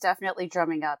think she's definitely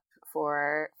drumming up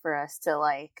for us to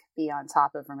like be on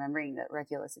top of remembering that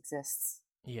Regulus exists.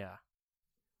 Yeah.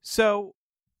 So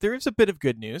there is a bit of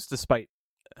good news, despite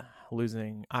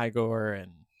losing Igor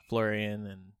and Florian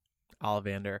and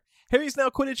Ollivander. Harry's now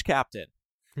Quidditch captain.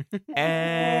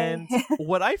 And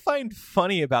what I find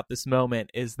funny about this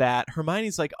moment is that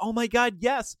Hermione's like, "Oh my god,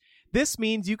 yes, this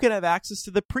means you can have access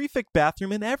to the prefect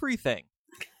bathroom and everything."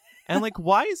 And like,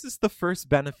 why is this the first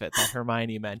benefit that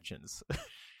Hermione mentions?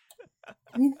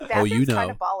 I mean, you know.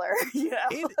 kind of baller,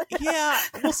 Yeah,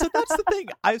 well, so that's the thing.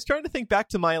 I was trying to think back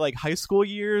to my like high school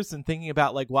years and thinking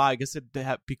about like, wow, I guess it'd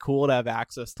be cool to have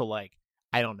access to like,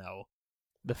 I don't know,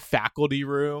 the faculty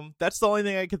room. That's the only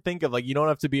thing I could think of. Like, you don't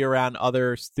have to be around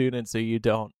other students who you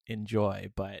don't enjoy,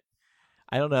 but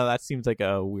I don't know. That seems like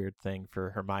a weird thing for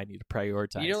Hermione to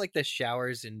prioritize. Like the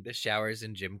showers in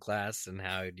gym class and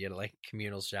how you had like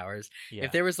communal showers. Yeah.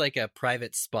 If there was like a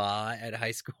private spa at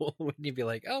high school, wouldn't you be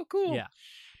like, "Oh, cool"? Yeah,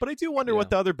 but I do wonder what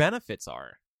the other benefits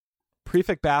are.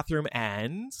 Prefect bathroom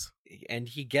and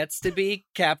he gets to be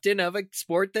captain of a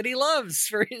sport that he loves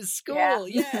for his school.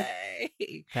 Yeah.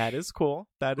 Yay! That is cool.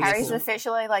 Harry's cool.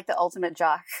 officially like the ultimate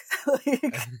jock.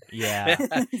 Yeah.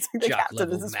 He's the Jock captain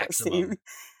level of this sports maximum. team.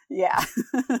 Yeah.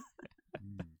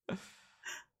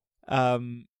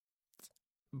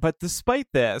 But despite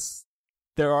this,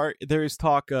 there is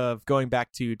talk of going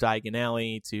back to Diagon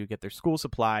Alley to get their school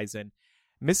supplies, and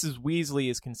Mrs. Weasley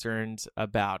is concerned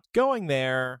about going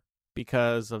there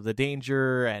because of the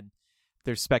danger, and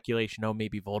there's speculation,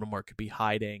 maybe Voldemort could be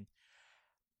hiding.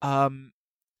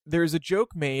 There's a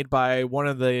joke made by one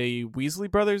of the Weasley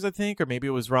brothers, I think, or maybe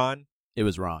it was Ron. It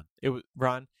was Ron. It was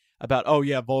Ron. About, oh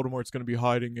yeah, Voldemort's going to be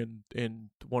hiding in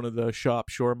one of the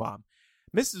shops. Sure, Mom.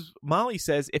 Mrs. Molly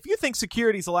says, "If you think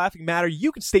security's a laughing matter,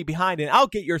 you can stay behind and I'll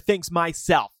get your things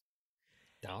myself."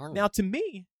 Darn. Now, to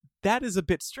me, that is a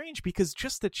bit strange because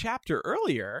just a chapter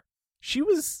earlier, she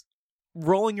was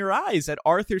rolling her eyes at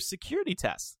Arthur's security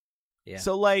test. Yeah.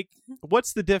 So, like,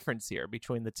 what's the difference here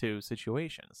between the two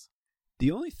situations?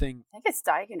 The only thing... I think it's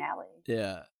Diagon Alley.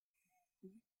 Yeah.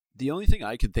 The only thing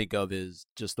I can think of is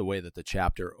just the way that the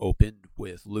chapter opened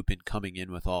with Lupin coming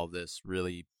in with all this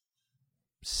really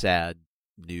sad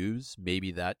news.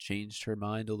 Maybe that changed her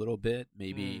mind a little bit.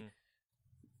 Maybe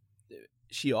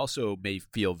she also may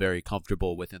feel very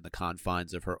comfortable within the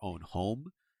confines of her own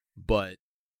home, but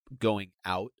going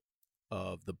out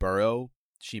of the burrow,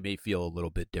 she may feel a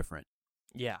little bit different.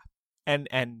 Yeah.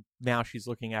 And now she's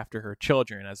looking after her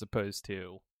children as opposed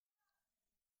to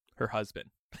her husband.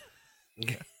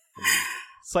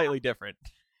 Slightly different.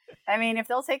 I mean, if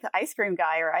they'll take the ice cream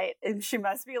guy, right? And she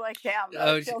must be like, damn.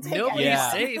 Oh, like, they'll take nobody's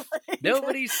Yeah. safe.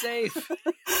 Nobody's safe.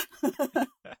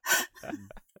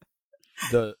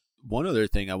 The one other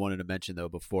thing I wanted to mention, though,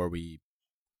 before we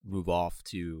move off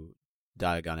to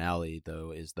Diagon Alley,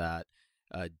 though, is that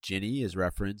Ginny is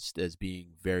referenced as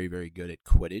being very, very good at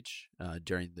Quidditch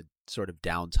during the sort of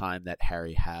downtime that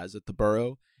Harry has at the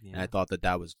Burrow. Yeah. And I thought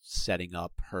that was setting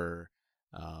up her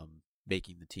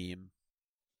making the team.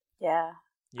 Yeah.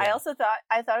 I also thought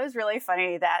it was really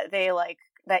funny that they like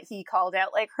that he called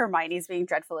out like Hermione's being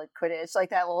dreadful at Quidditch,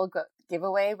 like that little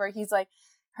giveaway where he's like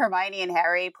Hermione and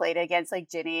Harry played against like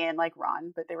Ginny and like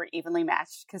Ron, but they were evenly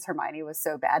matched because Hermione was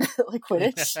so bad at like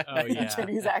Quidditch. Oh, yeah.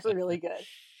 Ginny's actually really good.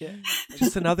 Yeah.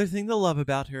 Just another thing to love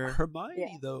about her. Hermione,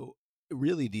 Yeah. though,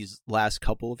 really these last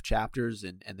couple of chapters,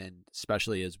 and then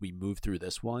especially as we move through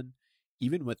this one,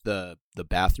 even with the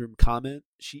bathroom comment,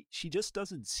 she just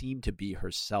doesn't seem to be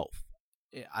herself.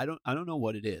 I don't know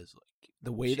what it is. Like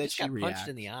the way that just she got reacts. punched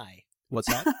in the eye. What's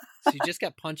that? She just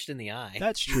got punched in the eye.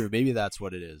 That's true. Maybe that's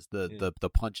what it is. Yeah. The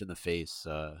punch in the face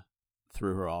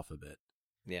threw her off a bit.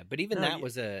 Yeah, but even that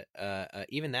was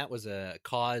a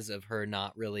cause of her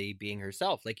not really being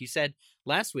herself. Like you said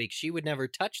last week, she would never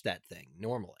touch that thing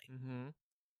normally. Mm-hmm.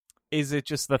 Is it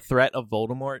just the threat of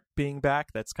Voldemort being back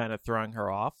that's kind of throwing her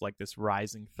off, like this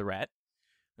rising threat?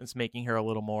 It's making her a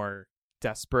little more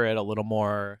desperate, a little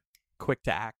more quick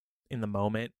to act in the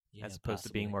moment, Yeah, as opposed to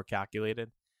being possibly. more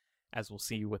calculated, as we'll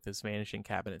see with this vanishing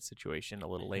cabinet situation a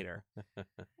little later.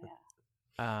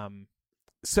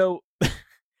 So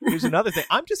here's another thing.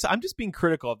 I'm just being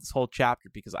critical of this whole chapter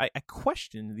because I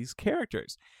question these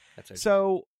characters. That's our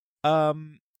So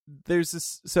there's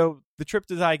this. So the trip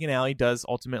to Diagon Alley does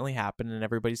ultimately happen, and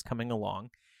everybody's coming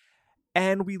along.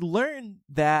 And we learn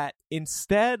that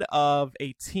instead of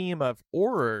a team of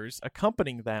Aurors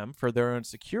accompanying them for their own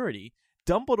security,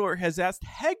 Dumbledore has asked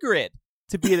Hagrid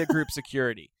to be the group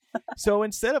security. So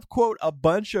instead of, quote, a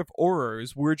bunch of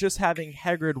Aurors, we're just having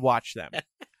Hagrid watch them.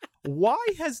 Why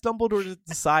has Dumbledore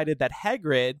decided that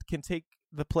Hagrid can take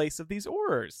the place of these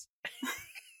Aurors?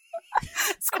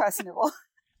 It's questionable.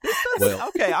 Well,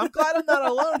 Okay, I'm glad I'm not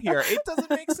alone here. It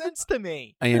doesn't make sense to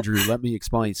me. Andrew, let me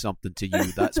explain something to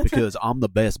you. That's because I'm the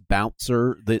best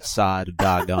bouncer this side of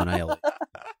Diagon Alley.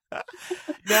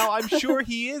 Now, I'm sure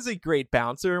he is a great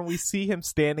bouncer, and we see him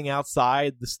standing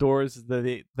outside the stores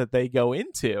that they go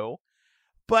into,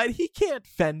 but he can't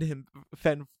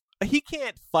he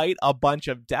can't fight a bunch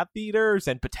of Death Eaters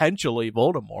and potentially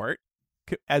Voldemort,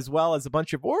 as well as a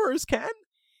bunch of Aurors can.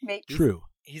 True.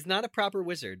 He's not a proper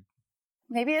wizard.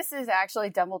 Maybe this is actually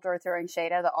Dumbledore throwing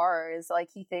shade at the R's. Like,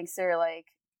 he thinks they're, like,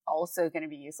 also going to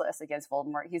be useless against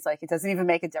Voldemort. He's like, it doesn't even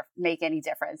make any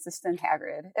difference. Just send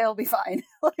Hagrid. It'll be fine.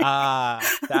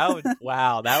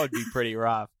 That would be pretty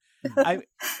rough.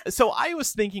 So I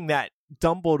was thinking that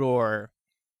Dumbledore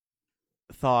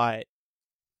thought,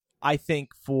 I think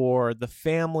for the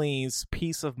family's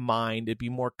peace of mind, it'd be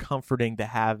more comforting to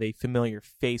have a familiar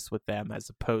face with them as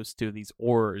opposed to these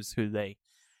Aurors who they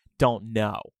don't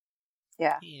know.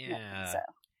 Yeah. Yeah. So.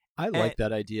 I like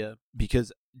that idea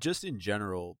because just in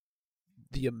general,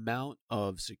 the amount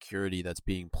of security that's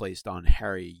being placed on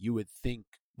Harry, you would think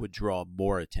would draw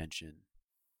more attention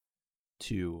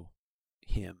to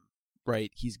him, right?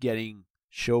 He's getting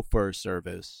chauffeur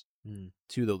service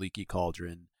to the Leaky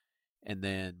Cauldron. And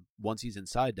then once he's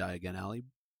inside Diagon Alley,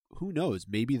 who knows?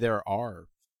 Maybe there are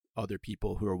other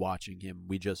people who are watching him.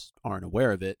 We just aren't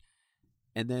aware of it.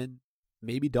 And then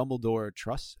maybe Dumbledore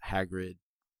trusts Hagrid,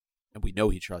 and we know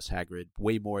he trusts Hagrid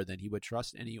way more than he would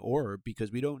trust any Auror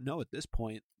because we don't know at this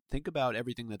point. Think about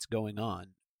everything that's going on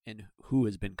and who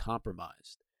has been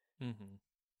compromised.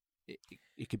 Mm-hmm.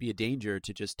 It could be a danger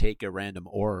to just take a random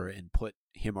Auror and put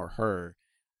him or her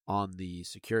on the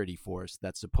security force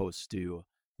that's supposed to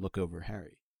look over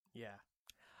Harry. Yeah.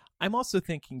 I'm also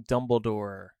thinking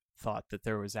Dumbledore thought that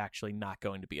there was actually not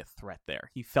going to be a threat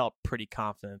there. He felt pretty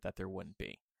confident that there wouldn't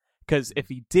be. Because if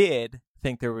he did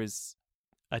think there was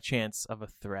a chance of a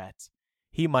threat,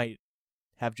 he might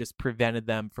have just prevented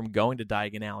them from going to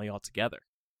Diagon Alley altogether.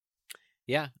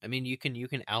 Yeah, I mean, you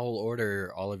can owl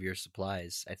order all of your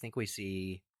supplies. I think we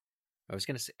see. I was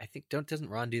gonna say, I think doesn't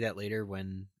Ron do that later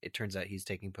when it turns out he's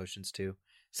taking potions too,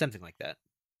 something like that.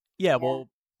 Yeah, well,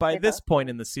 by They this both point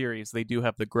do. in the series, they do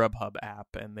have the Grubhub app,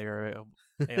 and they're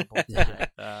able to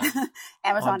get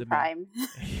Amazon on Prime.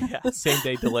 same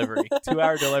day delivery,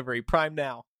 2-hour delivery, Prime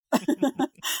now.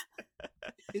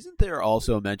 Isn't there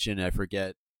also a mention, I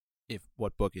forget if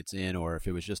what book it's in or if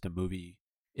it was just a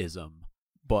movie-ism,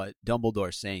 but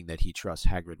Dumbledore saying that he trusts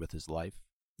Hagrid with his life?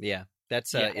 Yeah,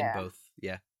 that's Yeah. in both.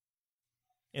 Yeah,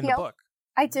 In the Yeah. book.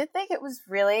 I did think it was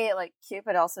really like cute,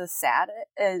 but also sad.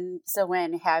 And so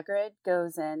when Hagrid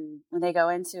goes in, when they go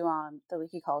into the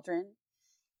Leaky Cauldron,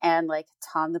 and like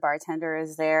Tom the bartender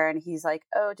is there, and he's like,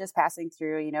 "Oh, just passing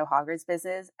through, Hogwarts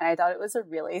business." And I thought it was a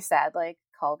really sad like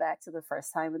callback to the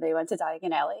first time when they went to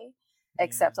Diagon Alley,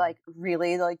 except Yeah. like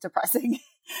really like depressing,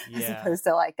 as Yeah. opposed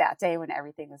to like that day when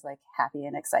everything was like happy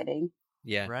and exciting.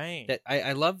 yeah. Right. That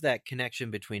I love that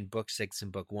connection between book 6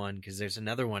 and book 1 because there's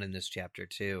another one in this chapter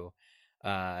too,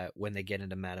 when they get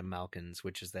into Madame Malkin's,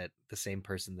 which is the same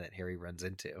person that Harry runs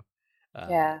into.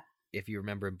 Yeah. If you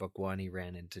remember in book 1, he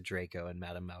ran into Draco and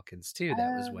Madame Malkin's too.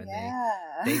 That was when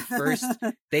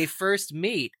they first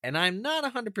meet, and I'm not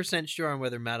 100% sure on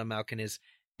whether Madame Malkin is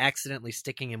accidentally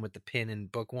sticking him with the pin in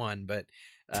book 1, but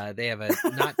they have a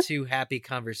not too happy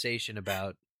conversation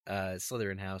about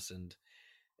Slytherin House and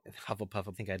Hufflepuff.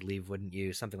 I think I'd leave, wouldn't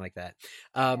you? Something like that.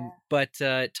 But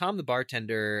Tom the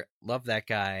bartender, love that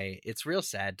guy. It's real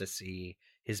sad to see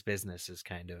his business is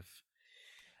kind of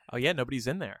Oh yeah, nobody's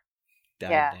in there.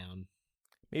 down.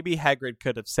 Maybe Hagrid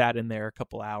could have sat in there a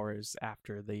couple hours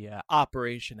after the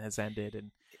operation has ended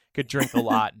and could drink a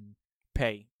lot and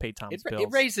pay Tom's bills. It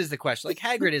raises the question. Like,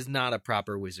 Hagrid is not a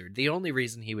proper wizard. The only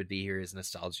reason he would be here is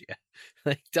nostalgia.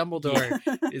 Like, Dumbledore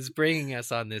is bringing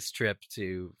us on this trip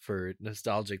for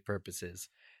nostalgic purposes.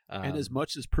 And as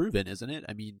much as proven, isn't it?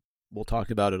 I mean, we'll talk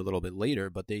about it a little bit later,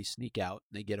 but they sneak out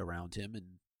and they get around him,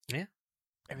 and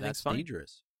Everything's that's fine.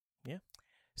 dangerous.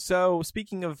 So,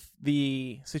 speaking of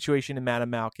the situation in Madame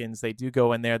Malkin's, they do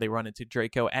go in there. They run into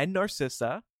Draco and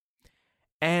Narcissa.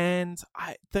 And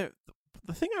the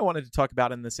thing I wanted to talk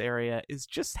about in this area is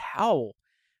just how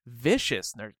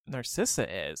vicious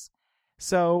Narcissa is.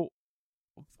 So,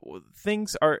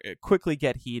 things quickly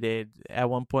get heated. At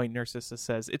one point, Narcissa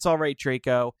says, "It's all right,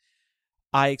 Draco.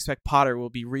 I expect Potter will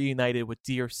be reunited with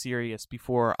dear Sirius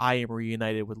before I am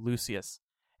reunited with Lucius."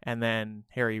 And then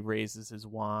Harry raises his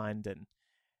wand and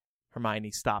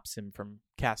Hermione stops him from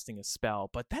casting a spell.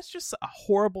 But that's just a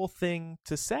horrible thing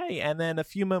to say. And then a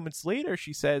few moments later,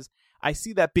 she says, "I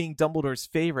see that being Dumbledore's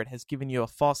favorite has given you a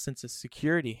false sense of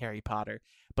security, Harry Potter,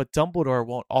 but Dumbledore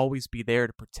won't always be there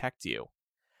to protect you."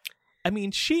 I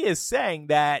mean, she is saying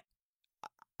that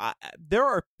there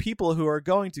are people who are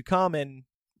going to come and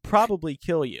probably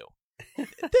kill you.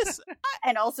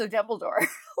 And also Dumbledore.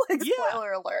 Like,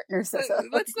 spoiler alert, Narcissa.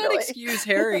 Let's not excuse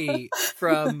Harry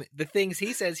from the things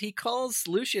he says. He calls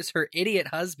Lucius her idiot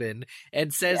husband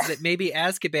and says that maybe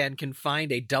Azkaban can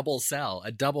find a double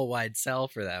wide cell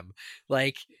for them.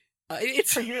 Like,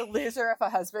 it's for your loser of a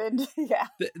husband. Yeah.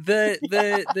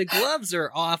 The gloves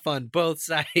are off on both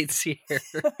sides here.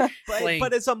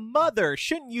 But as a mother,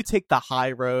 shouldn't you take the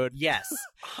high road? Yes,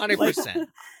 100%.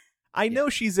 I know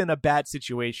she's in a bad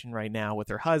situation right now with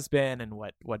her husband and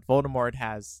what Voldemort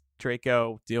has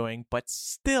Draco doing, but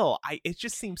still, it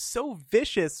just seems so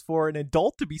vicious for an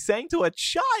adult to be saying to a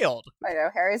child. I know,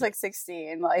 Harry's like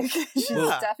 16, like she's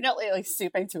definitely like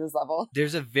stooping to his level.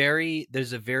 There's a very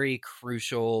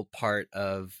crucial part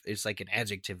of, it's like an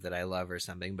adjective that I love or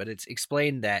something, but it's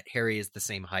explained that Harry is the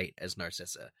same height as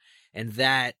Narcissa, and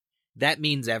that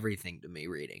means everything to me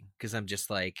reading, because I'm just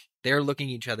like, they're looking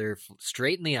each other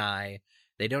straight in the eye.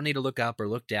 They don't need to look up or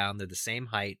look down. They're the same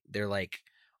height. They're like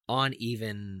on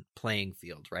even playing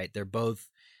field, right? They're both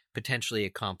potentially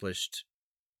accomplished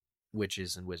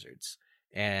witches and wizards.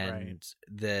 And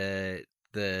the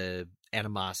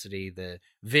animosity, the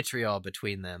vitriol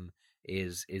between them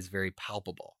is very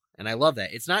palpable. And I love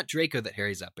that. It's not Draco that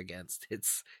Harry's up against.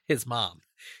 It's his mom,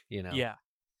 you know? Yeah.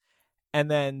 And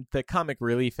then the comic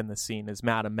relief in the scene is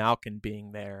Madame Malkin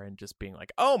being there and just being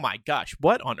like, "Oh my gosh,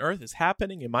 what on earth is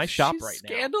happening in my shop She's right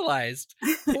scandalized.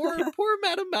 Poor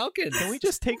Madame Malkin. Can we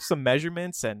just take some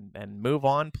measurements and move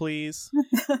on, please?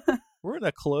 We're in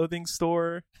a clothing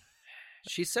store."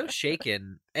 She's so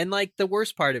shaken. And like the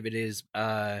worst part of it is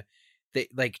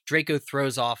like Draco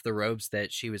throws off the robes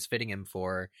that she was fitting him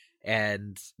for,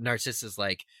 and Narcissa's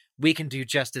like, "We can do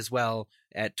just as well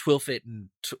at Twilfit and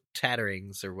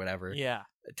Tatterings or whatever." Yeah.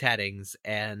 Tattings.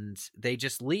 And they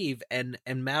just leave. And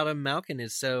Madame Malkin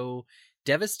is so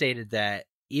devastated that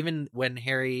even when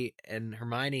Harry and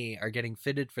Hermione are getting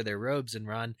fitted for their robes and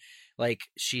Ron, like,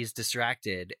 she's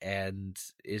distracted and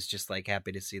is just like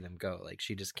happy to see them go. Like,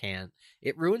 she just can't.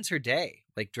 It ruins her day.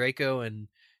 Like, Draco and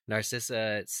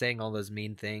Narcissa saying all those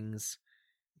mean things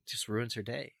just ruins her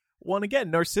day. Well, and again,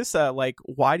 Narcissa, like,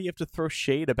 why do you have to throw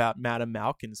shade about Madame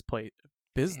Malkin's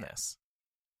business?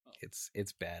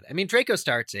 It's bad. I mean, Draco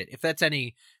starts it. If that's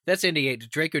any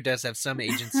Draco does have some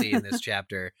agency in this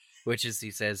chapter, which is, he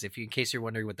says, in case you're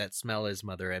wondering what that smell is,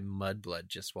 Mother, and Mudblood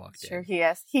just walked in. Sure, he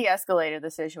escalated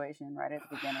the situation right at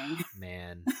the beginning.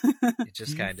 Man, it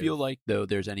just Do you feel like, though,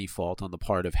 there's any fault on the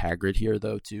part of Hagrid here,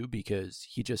 though, too? Because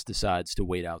he just decides to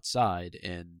wait outside,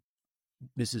 and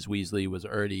Mrs. Weasley was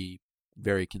already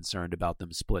very concerned about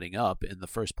them splitting up. In the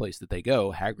first place that they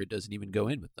go, Hagrid doesn't even go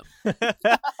in with them.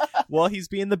 Well, he's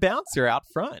being the bouncer out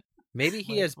front. Maybe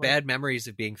he has bad memories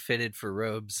of being fitted for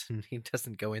robes and he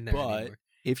doesn't go in there anymore.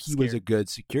 If he was a good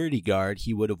security guard,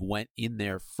 he would have went in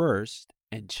there first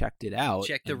and checked it out,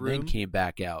 checked the and room, then came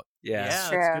back out. Yeah,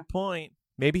 that's a good point.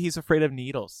 Maybe he's afraid of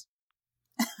needles.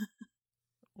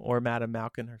 Or Madame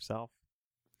Malkin herself.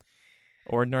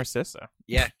 Or Narcissa.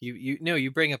 Yeah,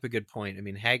 you bring up a good point. I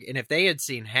mean, and if they had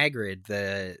seen Hagrid,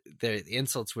 the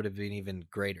insults would have been even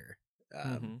greater.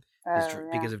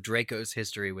 because of Draco's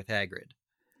history with Hagrid.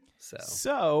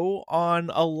 So,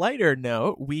 on a lighter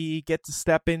note, we get to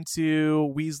step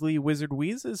into Weasley Wizard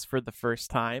Wheezes for the first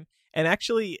time. And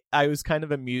actually, I was kind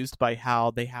of amused by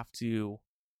how they have to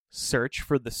search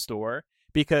for the store,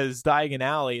 because Diagon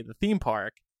Alley, the theme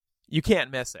park, you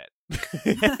can't miss it.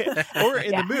 Or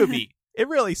in the movie, it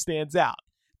really stands out.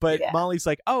 But Molly's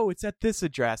like, oh, it's at this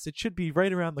address. It should be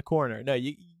right around the corner. No,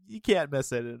 you can't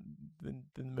miss it in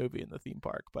the movie, in the theme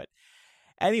park. But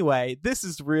anyway, this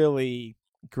is really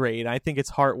great. I think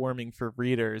it's heartwarming for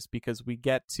readers because we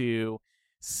get to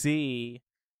see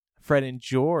Fred and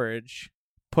George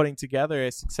putting together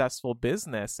a successful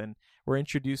business, and we're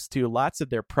introduced to lots of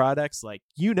their products like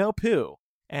Pooh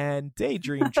and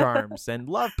Daydream Charms and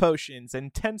Love Potions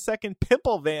and 10-second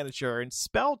Pimple Vanisher and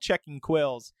Spell Checking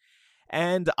Quills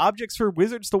and objects for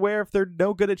wizards to wear if they're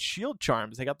no good at shield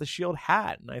charms. They got the shield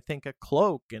hat and I think a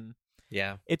cloak, and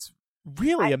it's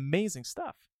really amazing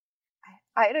stuff.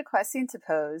 I had a question to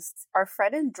pose. Are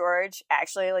Fred and George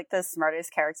actually like the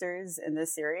smartest characters in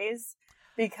this series?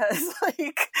 Because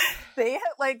they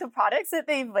the products that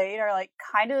they've made are like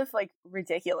kind of like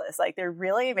ridiculous. Like they're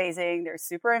really amazing. They're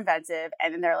super inventive,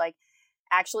 and then they're like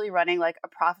actually running like a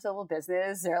profitable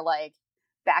business. They're like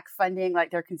back funding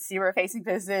like their consumer facing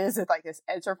business with like this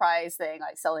enterprise thing,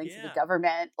 like selling to the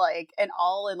government, like, and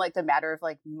all in like the matter of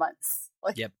like months.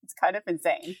 Like it's kind of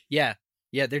insane. Yeah,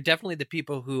 they're definitely the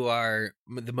people who are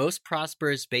the most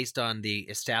prosperous based on the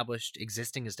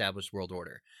existing established world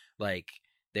order. Like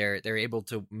they're able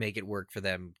to make it work for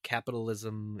them,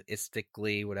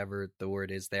 capitalismistically, whatever the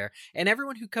word is there. And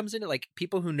everyone who comes into, like,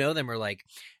 people who know them are like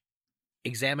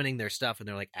examining their stuff, and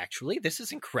they're like, actually, this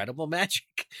is incredible magic.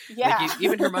 Yeah. Like,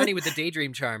 even Hermione with the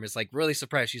Daydream Charm is like really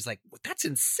surprised. She's like, that's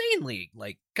insanely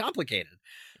like complicated.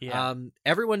 Yeah.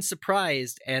 Everyone's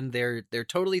surprised, and they're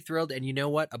totally thrilled. And you know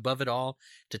what? Above it all,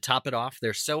 to top it off,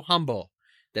 they're so humble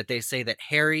that they say that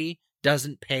Harry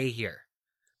doesn't pay here.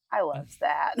 I love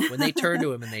that. When they turn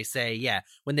to him and they say,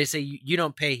 you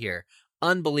don't pay here.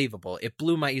 Unbelievable. It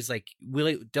blew my, he's like,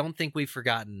 Willie, don't think we've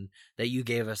forgotten that you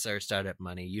gave us our startup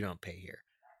money. You don't pay here.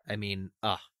 I mean,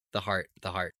 the heart.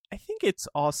 I think it's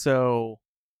also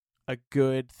a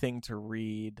good thing to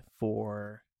read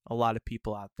for a lot of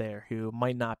people out there who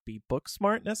might not be book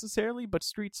smart necessarily, but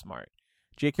street smart.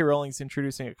 J.K. Rowling's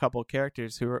introducing a couple of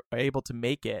characters who are able to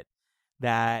make it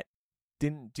that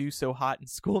didn't do so hot in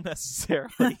school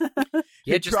necessarily.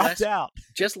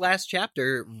 Just last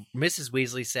chapter, Mrs.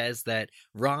 Weasley says that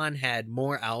Ron had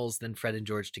more owls than Fred and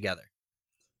George together.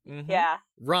 Mm-hmm. Yeah.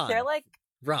 Ron. They're like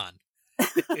Ron.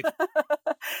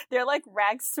 They're like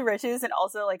rags to riches, and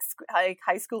also like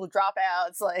high school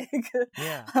dropouts, like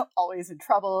always in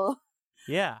trouble.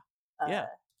 Yeah.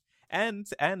 And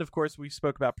of course we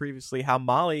spoke about previously how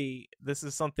Molly, this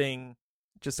is something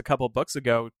just a couple of books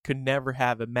ago, could never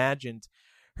have imagined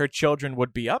her children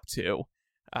would be up to.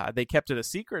 They kept it a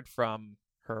secret from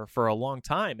her for a long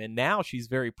time, and now she's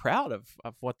very proud of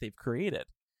what they've created.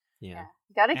 Yeah.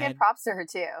 Gotta give props to her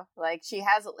too. Like, she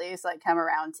has at least like come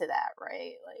around to that,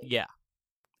 right? Like, yeah.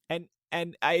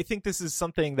 And I think this is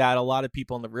something that a lot of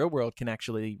people in the real world can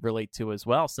actually relate to as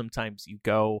well. Sometimes you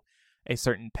go a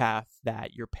certain path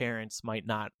that your parents might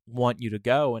not want you to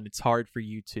go, and it's hard for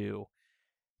you to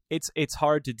it's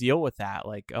hard to deal with that.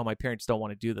 Like, oh, my parents don't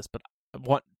want to do this, but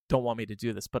don't want me to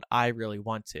do this, but I really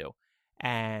want to.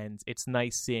 And it's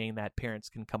nice seeing that parents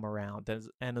can come around,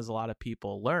 and as a lot of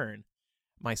people learn,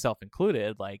 myself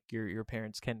included, like your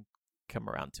parents can come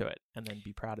around to it and then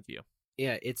be proud of you.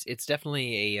 Yeah, it's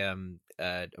definitely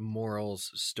a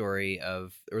morals story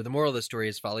or the moral of the story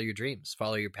is follow your dreams,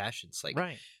 follow your passions. Like,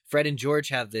 right. Fred and George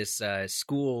have this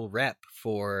school rep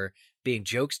for being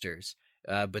jokesters,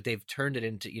 but they've turned it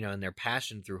into, in their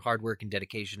passion through hard work and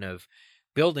dedication of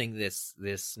building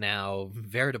this now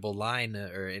veritable line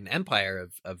or an empire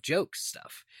of joke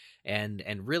stuff and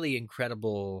really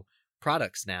incredible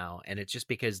products now. And it's just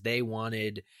because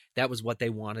that was what they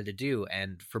wanted to do.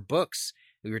 And for books,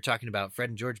 we were talking about Fred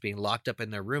and George being locked up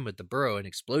in their room at the Burrow and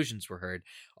explosions were heard,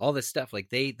 all this stuff. Like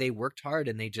they worked hard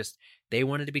and they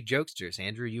wanted to be jokesters.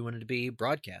 Andrew, you wanted to be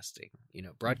broadcaster,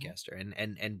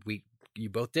 and you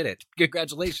both did it.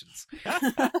 Congratulations.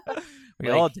 We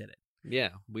all did it. Yeah,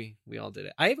 we all did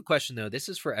it. I have a question though. This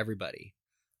is for everybody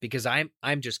because I'm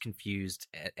just confused.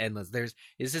 Endless. This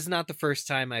is not the first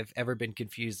time I've ever been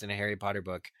confused in a Harry Potter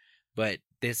book, but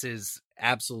this is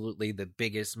absolutely the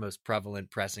biggest, most prevalent,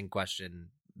 pressing question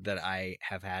that I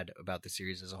have had about the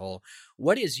series as a whole.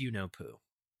 What is Pooh?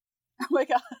 Oh my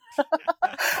god.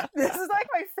 This is like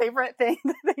my favorite thing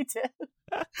that they did.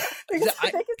 Because I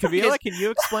think it's Camila, can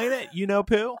you explain it? You know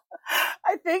poo?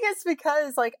 I think it's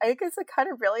because like I think it's a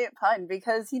kind of brilliant pun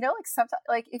because like sometimes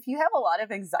like if you have a lot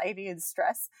of anxiety and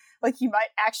stress, like you might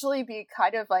actually be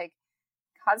kind of like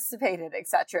constipated,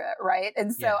 etc. Right?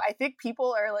 And so I think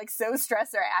people are like so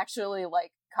stressed they're actually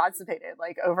like constipated,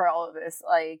 like over all of this,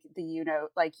 like the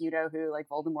who, like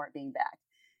Voldemort being back.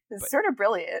 It's sort of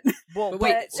brilliant. Well,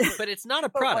 but it's not a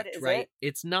product, right?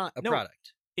 It's not a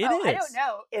product. It is. I don't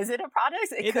know. Is it a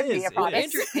product? It could be a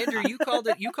product. Andrew, you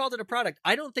called it a product.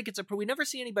 I don't think it's we never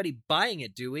see anybody buying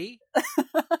it, do we?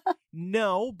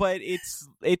 No, but it's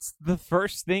the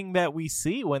first thing that we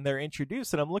see when they're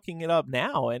introduced, and I'm looking it up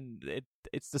now, and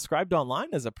it's described online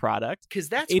as a product. Because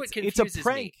that's what confuses it's a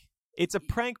prank. me. It's a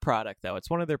prank product, though. It's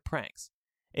one of their pranks.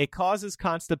 It causes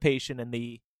constipation in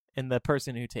the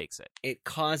person who takes it. It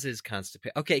causes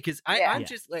constipation. Okay, because I'm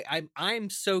just like I'm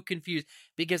so confused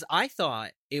because I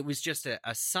thought it was just a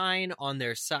sign on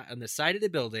their side on the side of the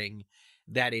building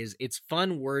that it's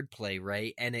fun wordplay,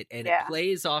 right? And it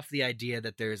plays off the idea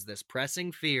that there's this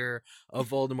pressing fear of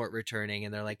Voldemort returning,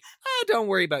 and they're like, don't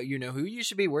worry about you know who. You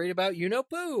should be worried about you know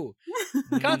poo.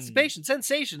 Constipation,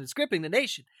 sensation, it's gripping the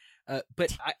nation.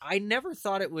 But I never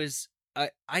thought it was.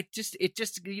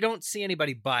 You don't see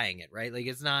anybody buying it, right? Like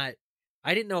it's not.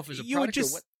 I didn't know if it was a product or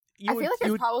what. I feel like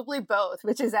it's probably both,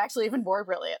 which is actually even more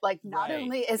brilliant. Like, not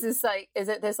only is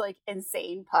it this like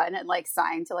insane pun and like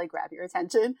sign to like grab your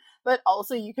attention, but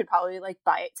also you could probably like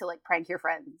buy it to like prank your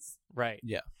friends. Right.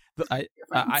 Yeah. But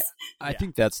I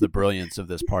think that's the brilliance of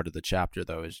this part of the chapter,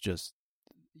 though, is just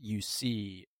you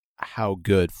see how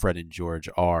good Fred and George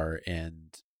are,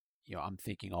 and I'm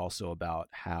thinking also about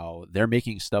how they're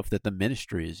making stuff that the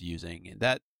Ministry is using, and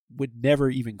that would never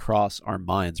even cross our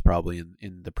minds probably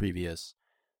in the previous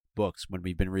books when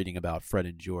we've been reading about Fred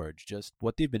and George. Just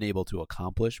what they've been able to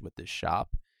accomplish with this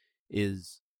shop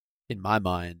is, in my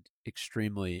mind,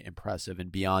 extremely impressive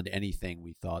and beyond anything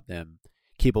we thought them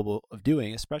capable of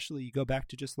doing, especially you go back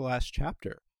to just the last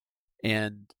chapter.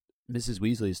 And Mrs.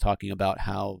 Weasley is talking about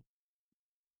how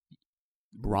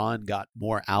Ron got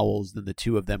more owls than the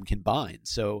two of them combined.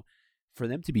 So for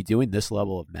them to be doing this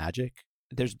level of magic,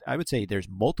 I would say there's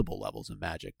multiple levels of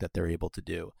magic that they're able to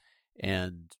do.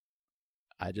 And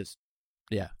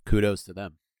kudos to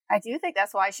them. I do think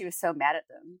that's why she was so mad at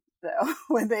them, though,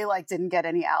 when they like didn't get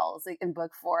any owls like, in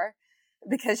book 4,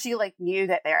 because she like knew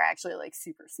that they're actually like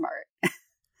super smart.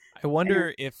 I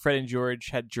wonder if Fred and George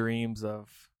had dreams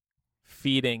of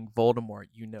feeding Voldemort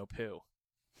poo.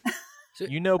 So,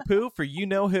 poo for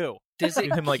who. Does it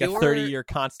give him like a 30-year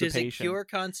constipation? Does it cure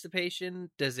constipation?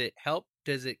 Does it help?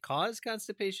 Does it cause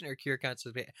constipation or cure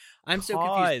constipation? I'm so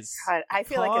confused. God, I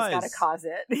feel like it's got to cause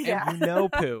it. Yeah.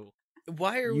 And poo.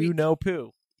 Why are we?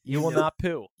 Poo. You will not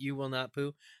poo. You will not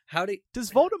poo.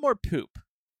 Does Voldemort poop?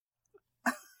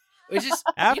 It's just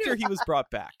after he was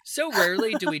brought back. So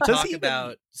rarely do we talk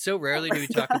about. So rarely do we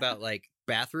talk about like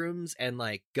bathrooms and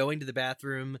like going to the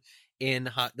bathroom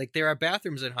like there are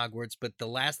bathrooms in Hogwarts, but the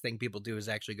last thing people do is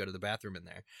actually go to the bathroom in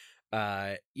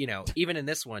there. Even in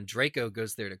this one, Draco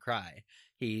goes there to cry.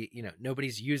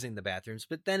 Nobody's using the bathrooms,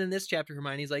 but then in this chapter,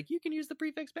 Hermione's like, you can use the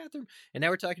prefect's bathroom. And now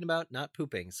we're talking about not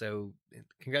pooping. So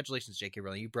congratulations, J.K.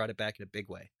 Rowling. You brought it back in a big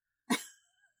way.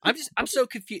 I'm so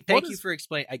confused. Thank you for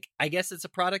explaining. I guess it's a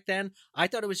product then. I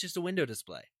thought it was just a window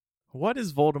display. What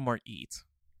does Voldemort eat?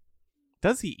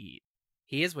 Does he eat?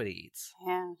 He is what he eats.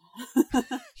 Yeah.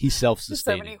 He's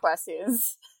self-sustaining. So many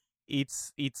questions.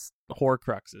 Eats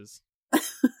Horcruxes.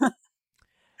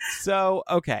 So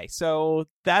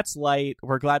that's light.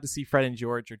 We're glad to see Fred and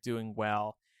George are doing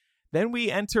well. Then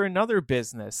we enter another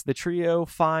business. The trio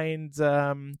finds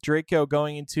Draco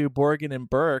going into Borgin and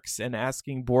Burke's and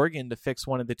asking Borgin to fix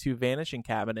one of the 2 vanishing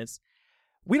cabinets.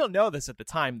 We don't know this at the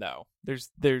time, though.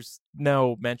 There's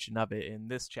no mention of it in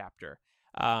this chapter.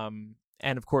 And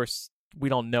of course, we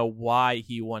don't know why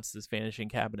he wants this vanishing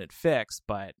cabinet fixed,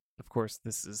 but of course,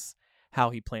 this is how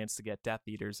he plans to get Death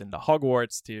Eaters into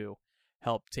Hogwarts to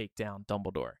help take down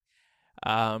Dumbledore.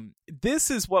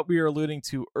 This is what we were alluding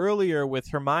to earlier with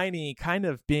Hermione kind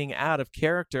of being out of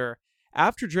character.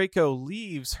 After Draco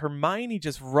leaves, Hermione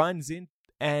just runs in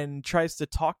and tries to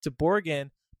talk to Borgin,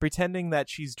 pretending that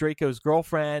she's Draco's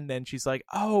girlfriend, and she's like,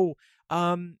 I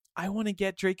want to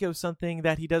get Draco something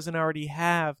that he doesn't already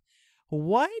have.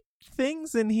 What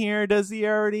things in here does he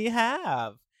already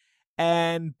have?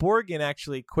 And Borgin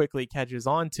actually quickly catches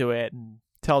on to it and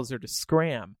tells her to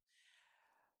scram.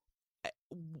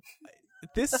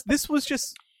 This was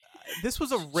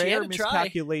a rare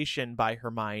miscalculation by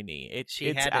Hermione.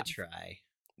 She had to try.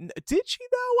 Did she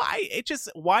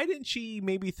though? Why didn't she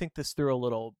maybe think this through a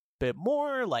little bit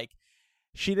more? Like,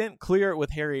 she didn't clear it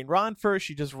with Harry and Ron first.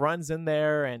 She just runs in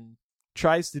there and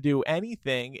tries to do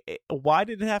anything. Why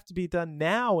did it have to be done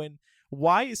now? And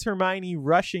why is Hermione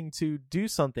rushing to do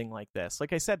something like this?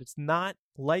 Like I said, it's not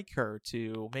like her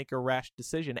to make a rash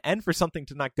decision and for something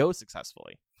to not go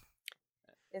successfully.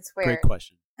 It's weird. Great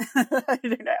question. I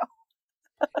don't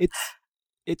know.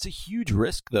 It's a huge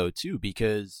risk though too,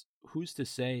 because who's to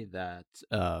say that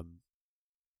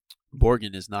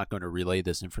Borgin is not going to relay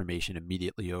this information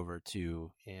immediately over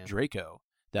to Draco,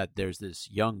 that there's this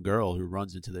young girl who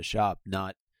runs into the shop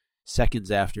not seconds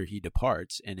after he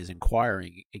departs and is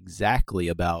inquiring exactly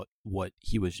about what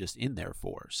he was just in there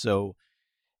for. So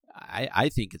I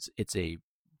think it's a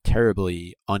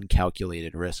terribly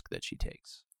uncalculated risk that she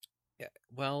takes. Yeah,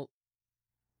 well,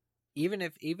 even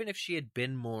if she had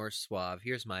been more suave,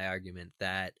 here's my argument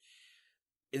that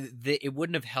it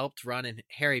wouldn't have helped Ron and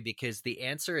Harry, because the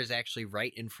answer is actually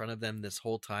right in front of them this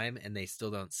whole time and they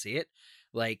still don't see it.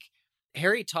 Like,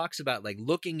 Harry talks about like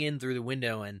looking in through the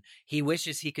window and he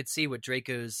wishes he could see what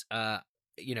Draco's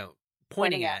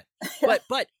pointing at.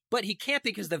 But he can't,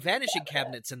 because the vanishing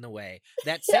cabinet's in the way.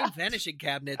 That same vanishing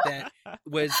cabinet that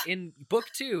was in book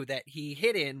 2 that he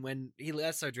hid in when he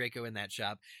last saw Draco in that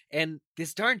shop. And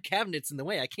this darn cabinet's in the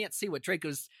way. I can't see what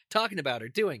Draco's talking about or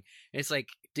doing. And it's like,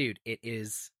 dude, it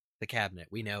is the cabinet.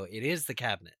 We know it is the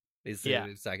cabinet is what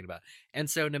he's talking about. And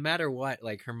so no matter what,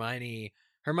 like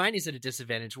Hermione's at a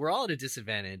disadvantage. We're all at a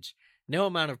disadvantage. No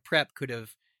amount of prep could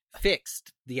have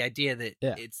fixed the idea that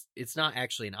it's not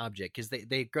actually an object, because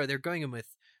they're going in with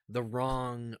the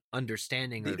wrong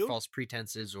understanding or false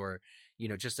pretenses, or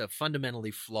just a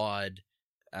fundamentally flawed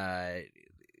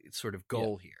sort of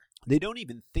goal here. They don't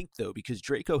even think though, because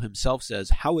Draco himself says,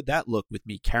 "How would that look with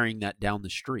me carrying that down the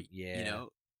street?" Yeah,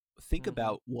 think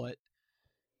about what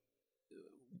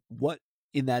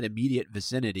in that immediate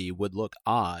vicinity would look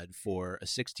odd for a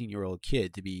 16-year-old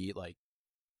kid to be like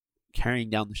carrying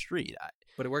down the street.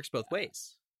 But it works both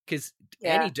ways, because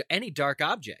any dark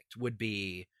object would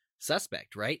be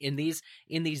suspect, right? In these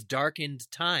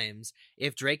darkened times,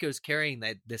 if Draco's carrying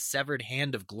the severed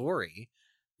hand of glory,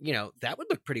 that would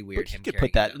look pretty weird. But he could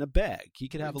put that in a bag. He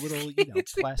could have a little,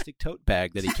 plastic tote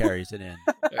bag that he carries it in.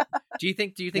 Do you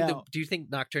think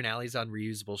Nocturne Alley's on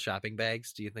reusable shopping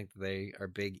bags? Do you think they are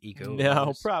big eco?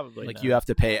 No, probably like not. You have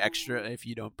to pay extra if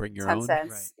you don't bring your 10 own.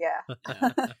 cents.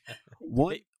 Right.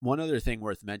 Yeah. One other thing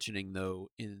worth mentioning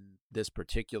though in this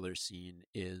particular scene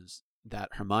is that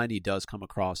Hermione does come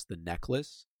across the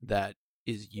necklace that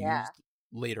is used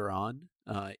later on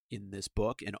in this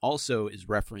book, and also is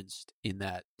referenced in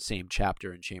that same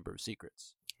chapter in Chamber of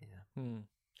Secrets. Yeah.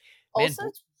 Also,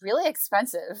 it's really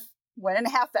expensive.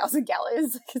 1,500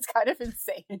 galleons. It's kind of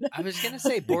insane. I was gonna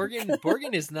say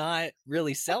Borgin is not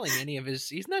really selling any of his.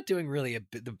 He's not doing really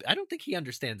I don't think he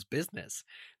understands business.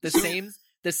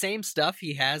 The same stuff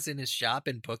he has in his shop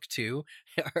in book 2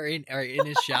 are in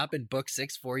his shop in book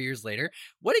 6 4 years later.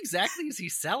 What exactly is he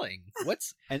selling?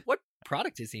 What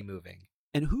product is he moving?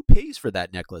 And who pays for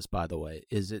that necklace, by the way?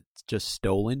 Is it just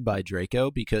stolen by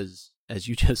Draco? Because, as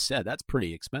you just said, that's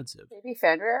pretty expensive. Maybe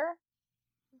Fenrir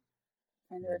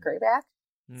Greyback?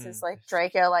 This is like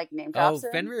Draco name drops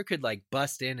him. Fenrir could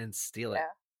bust in and steal it.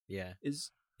 Yeah.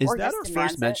 Is that our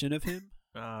first mention of him?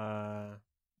 I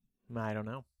don't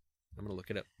know. I'm going to look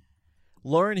it up.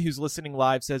 Lauren, who's listening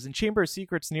live, says, in Chamber of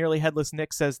Secrets, Nearly Headless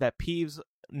Nick says that Peeves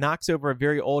knocks over a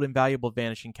very old and valuable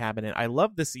vanishing cabinet. I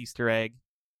love this Easter egg.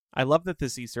 I love that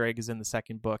this Easter egg is in the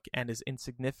second book and is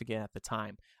insignificant at the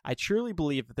time. I truly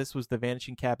believe that this was the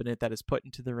vanishing cabinet that is put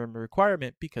into the room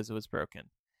requirement because it was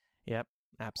broken. Yep,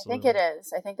 absolutely. I think it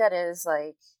is. I think that is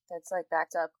that's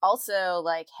backed up. Also,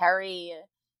 Harry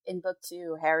in book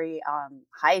 2, Harry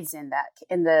hides in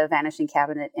the vanishing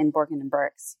cabinet in Borgin and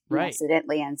Burke's. He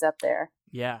accidentally ends up there.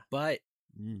 Yeah, but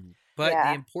the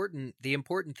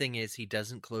important thing is he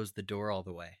doesn't close the door all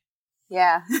the way.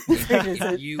 Yeah,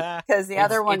 because the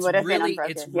other one would have been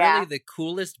unbroken. It's really the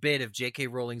coolest bit of J.K.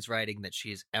 Rowling's writing that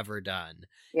she's ever done.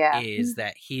 Yeah, is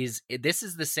that this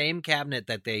is the same cabinet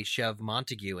that they shove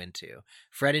Montague into.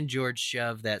 Fred and George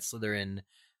shove that Slytherin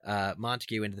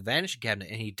Montague into the vanishing cabinet,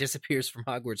 and he disappears from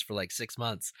Hogwarts for 6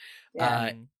 months.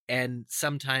 Yeah. And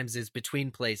sometimes is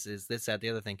between places, this, that,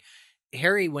 the other thing.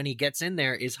 Harry, when he gets in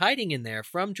there, is hiding in there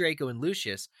from Draco and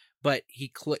Lucius, but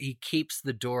he keeps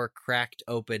the door cracked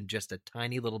open just a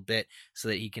tiny little bit so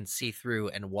that he can see through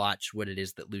and watch what it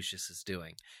is that Lucius is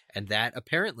doing. And that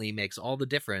apparently makes all the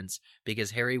difference,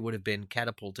 because Harry would have been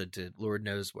catapulted to Lord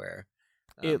knows where.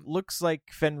 It looks like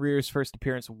Fenrir's first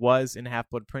appearance was in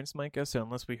Half-Blood Prince, Micah, so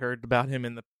unless we heard about him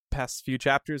in the past few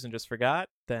chapters and just forgot,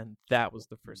 then that was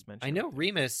the first mention. I know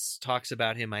Remus talks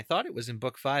about him. I thought it was in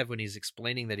book 5 when he's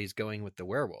explaining that he's going with the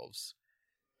werewolves.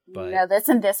 But No, that's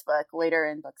in this book, later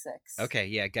in book 6. okay,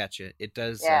 yeah, gotcha. It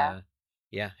does. Yeah.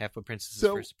 Half-Blood Prince's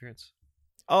So- first appearance.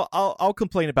 I'll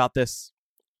complain about this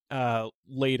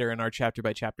later in our chapter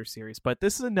by chapter series, but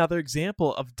this is another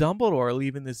example of Dumbledore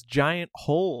leaving this giant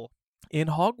hole in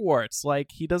Hogwarts.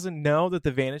 Like, he doesn't know that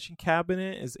the Vanishing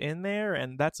Cabinet is in there,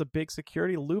 and that's a big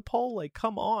security loophole. Like,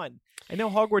 come on. I know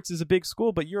Hogwarts is a big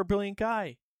school, but you're a brilliant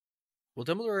guy. Well,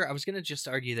 Dumbledore, I was going to just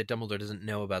argue that Dumbledore doesn't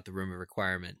know about the Room of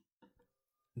Requirement,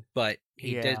 but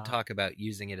he Yeah. did talk about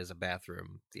using it as a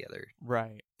bathroom the other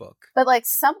Right. book. But like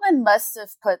someone must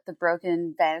have put the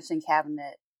broken vanishing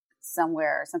cabinet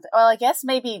somewhere or something. Well, I guess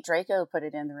maybe Draco put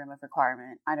it in the Room of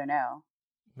Requirement. I don't know.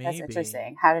 Maybe. That's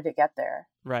interesting. How did it get there?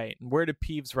 Right. And where did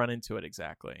Peeves run into it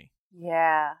exactly?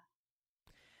 Yeah.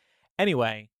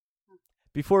 Anyway,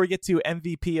 before we get to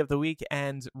MVP of the week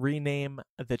and rename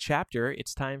the chapter,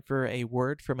 it's time for a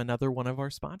word from another one of our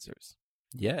sponsors.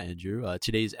 Yeah, Andrew.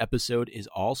 Today's episode is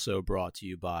also brought to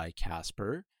you by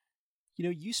Casper. You know,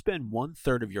 you spend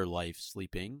 1/3 of your life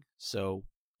sleeping, so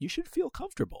you should feel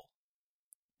comfortable.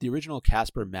 The original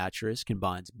Casper mattress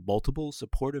combines multiple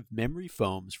supportive memory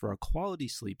foams for a quality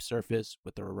sleep surface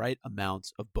with the right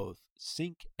amounts of both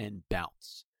sink and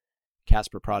bounce.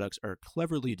 Casper products are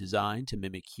cleverly designed to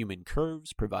mimic human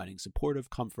curves, providing supportive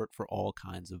comfort for all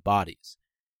kinds of bodies.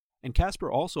 And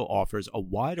Casper also offers a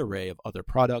wide array of other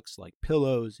products like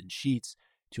pillows and sheets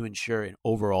to ensure an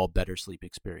overall better sleep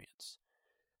experience.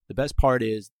 The best part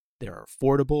is they're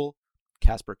affordable.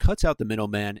 Casper cuts out the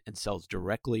middleman and sells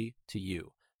directly to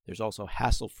you. There's also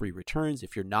hassle-free returns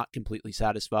if you're not completely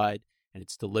satisfied, and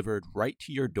it's delivered right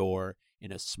to your door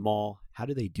in a small, how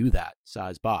do they do that,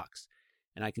 size box.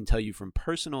 And I can tell you from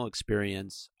personal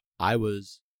experience, I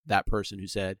was that person who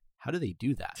said, how do they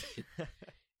do that?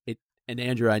 And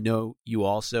Andrew, I know you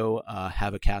also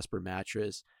have a Casper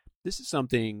mattress. This is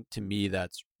something to me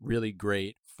that's really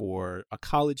great for a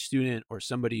college student or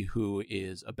somebody who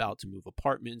is about to move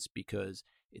apartments because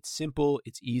it's simple,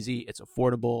 it's easy, it's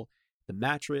affordable. The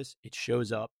mattress, it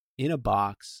shows up in a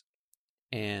box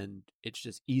and it's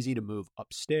just easy to move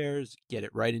upstairs, get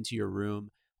it right into your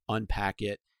room, unpack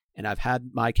it. And I've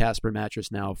had my Casper mattress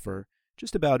now for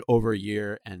just about over a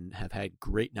year and have had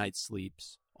great night's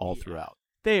sleeps all throughout.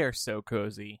 They are so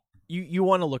cozy. You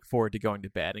want to look forward to going to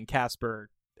bed, and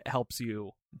Casper helps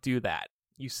you do that.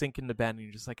 You sink into bed and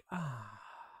you're just like, ah.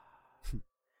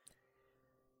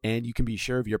 And you can be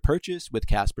sure of your purchase with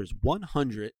Casper's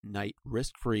 100-night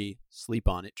risk-free Sleep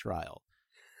On It trial.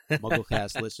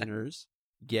 MuggleCast listeners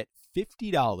get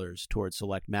 $50 towards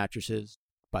select mattresses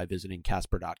by visiting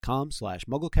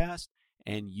casper.com/MuggleCast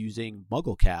and using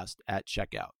MuggleCast at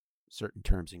checkout. Certain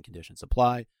terms and conditions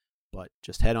apply, but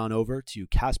just head on over to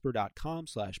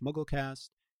casper.com/MuggleCast,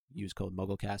 use code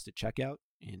MuggleCast at checkout,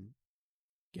 and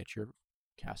get your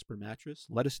Casper mattress.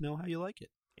 Let us know how you like it.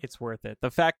 It's worth it.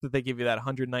 The fact that they give you that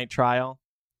 100-night trial,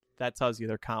 that tells you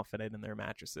they're confident in their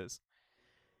mattresses.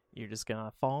 You're just going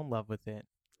to fall in love with it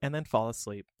and then fall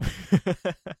asleep.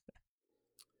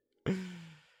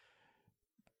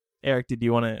 Eric, did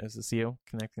you want to, is this you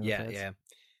connecting the threads?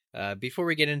 Yeah. Before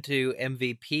we get into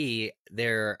MVP,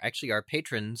 our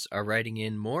patrons are writing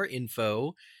in more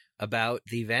info about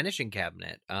the Vanishing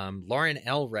Cabinet. Lauren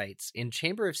L. writes, in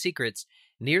Chamber of Secrets,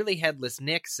 Nearly Headless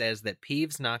Nick says that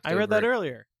Peeves knocked over... I read that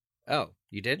earlier. Oh,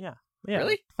 you did? Yeah.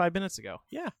 Really? 5 minutes ago.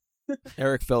 Yeah.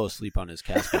 Eric fell asleep on his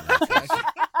Casper mattress.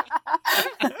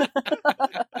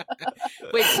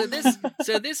 Wait, so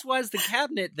this was the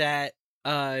cabinet that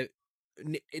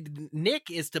Nick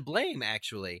is to blame,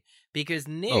 actually, because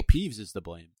Nick... Oh, Peeves is to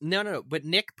blame. No, but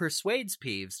Nick persuades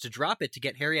Peeves to drop it to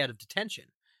get Harry out of detention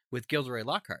with Gilderoy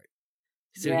Lockhart.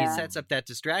 So he sets up that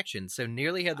distraction. So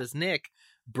Nearly Headless Nick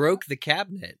broke the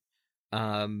cabinet,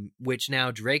 which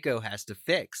now Draco has to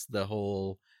fix the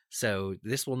whole... So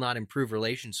this will not improve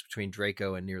relations between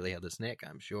Draco and Nearly Headless Nick,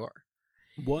 I'm sure.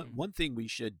 One thing we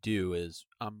should do is,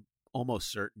 I'm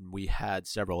almost certain we had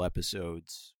several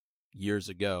episodes years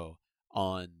ago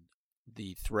on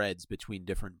the threads between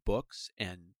different books,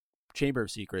 and Chamber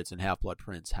of Secrets and Half-Blood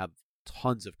Prince have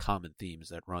tons of common themes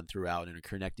that run throughout and are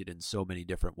connected in so many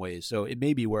different ways. So it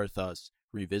may be worth us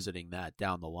revisiting that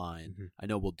down the line. Mm-hmm. I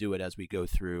know we'll do it as we go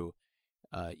through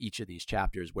each of these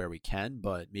chapters where we can,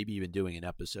 but maybe even doing an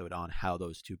episode on how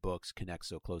those two books connect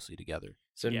so closely together.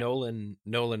 So yeah.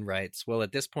 Nolan writes, well,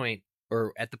 at this point,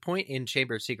 or at the point in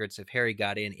Chamber of Secrets, if Harry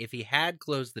got in, if he had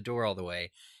closed the door all the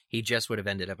way, he just would have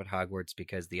ended up at Hogwarts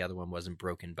because the other one wasn't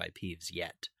broken by Peeves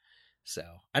yet. So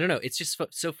I don't know. It's just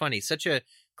so funny. Such a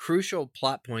crucial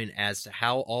plot point as to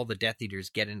how all the Death Eaters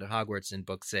get into Hogwarts in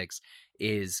Book 6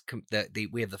 is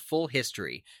we have the full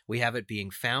history. We have it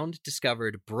being found,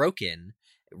 discovered, broken,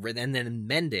 and then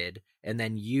mended, and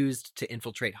then used to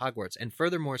infiltrate Hogwarts. And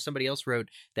furthermore, somebody else wrote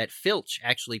that Filch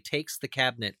actually takes the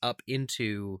cabinet up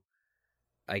into,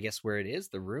 I guess, where it is,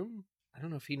 the room? I don't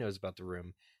know if he knows about the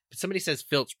room. But somebody says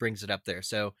Filch brings it up there.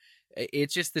 So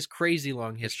it's just this crazy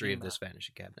long history of this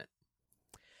vanishing cabinet.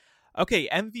 Okay,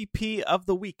 MVP of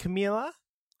the week. Camila,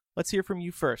 let's hear from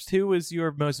you first. Who was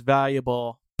your most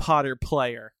valuable Potter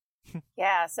player?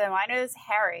 Yeah, so mine is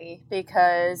Harry,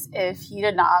 because if he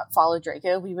did not follow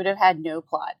Draco, we would have had no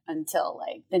plot until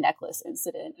like the necklace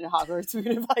incident in Hogwarts. We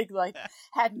would have like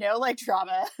had no like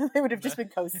drama. They would have just been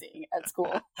coasting at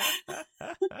school.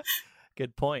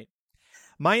 Good point.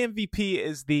 My MVP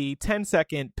is the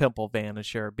 10-second pimple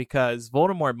vanisher, because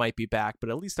Voldemort might be back, but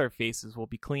at least our faces will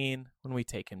be clean when we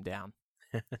take him down.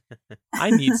 I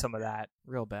need some of that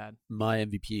real bad. My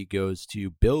MVP goes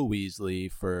to Bill Weasley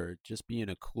for just being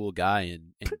a cool guy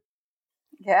and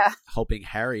Yeah. helping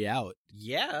Harry out.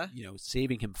 Yeah. You know,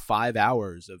 saving him 5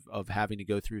 hours of having to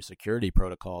go through security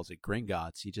protocols at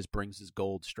Gringotts. He just brings his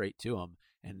gold straight to him.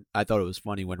 And I thought it was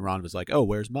funny when Ron was like, "Oh,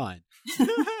 where's mine?"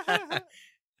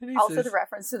 Also, the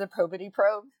reference to the probity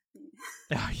probe.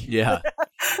 Yeah.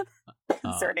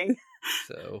 Concerning.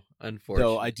 So unfortunate.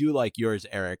 So I do like yours,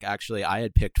 Eric. Actually, I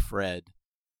had picked Fred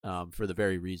for the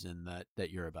very reason that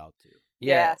you're about to.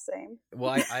 Yeah, same.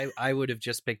 Well, I would have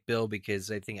just picked Bill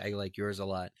because I think I like yours a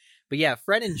lot. But yeah,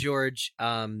 Fred and George,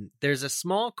 there's a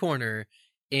small corner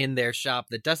in their shop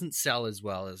that doesn't sell as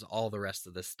well as all the rest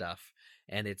of the stuff.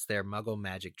 And it's their Muggle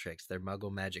magic tricks, their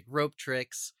Muggle magic rope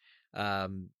tricks.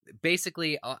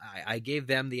 Basically, I gave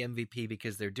them the MVP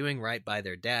because they're doing right by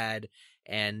their dad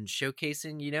and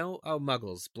showcasing,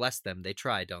 Muggles, bless them. They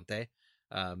try, don't they?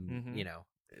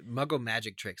 Muggle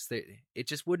magic tricks. It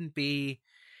just wouldn't be...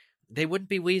 They wouldn't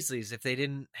be Weasleys if they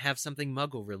didn't have something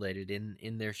Muggle related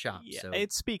in their shop. Yeah, so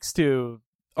it speaks to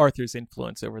Arthur's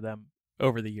influence over them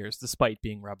over the years, despite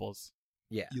being rebels.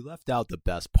 yeah, You left out the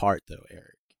best part, though,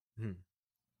 Eric.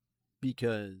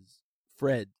 Because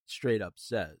Fred straight up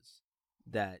says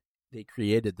that they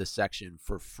created the section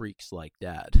for freaks like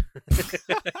Dad.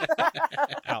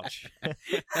 Ouch.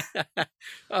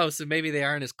 Oh, so maybe they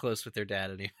aren't as close with their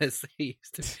dad as they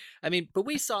used to. I mean, but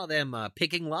we saw them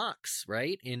picking locks,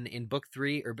 right? In book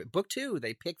 3 or book 2,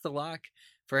 they picked the lock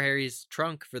for Harry's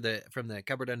trunk from the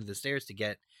cupboard under the stairs to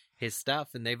get his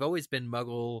stuff, and they've always been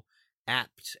Muggle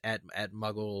apt at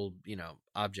Muggle,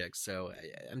 objects. So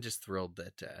I'm just thrilled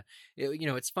that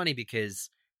it's funny because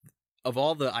of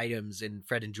all the items in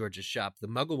Fred and George's shop, the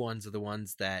Muggle ones are the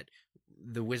ones that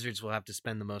the wizards will have to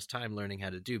spend the most time learning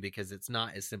how to do, because it's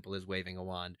not as simple as waving a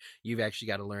wand. You've actually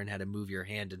got to learn how to move your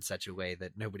hand in such a way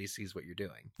that nobody sees what you're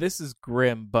doing. This is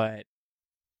grim, but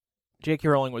J.K.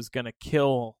 Rowling was going to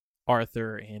kill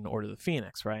Arthur in Order of the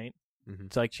Phoenix, right? Mm-hmm.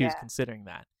 It's like she was considering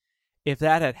that. If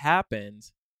that had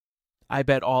happened, I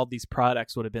bet all these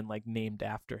products would have been like named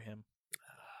after him.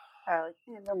 Like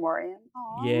in memoriam.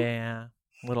 Aww. Yeah.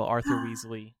 Little Arthur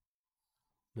Weasley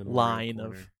line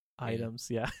of items,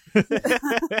 yeah. And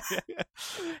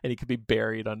he could be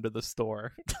buried under the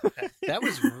store. That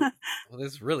was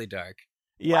that's really dark.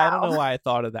 Yeah, Wow. I don't know why I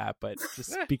thought of that, but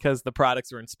just because the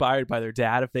products were inspired by their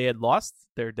dad. If they had lost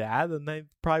their dad, then they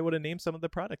probably would have named some of the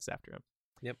products after him.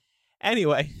 Yep.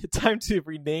 Anyway, time to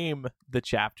rename the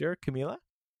chapter. Camila?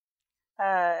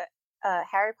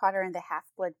 Harry Potter and the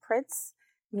Half-Blood Prince,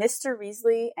 Mr.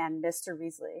 Weasley, and Mr.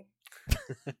 Weasley.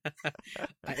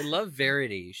 I love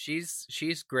Verity.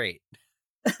 She's great.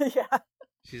 Yeah.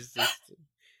 She's just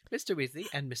Mr. Weasley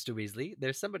and Mr. Weasley.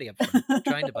 There's somebody up front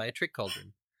trying to buy a trick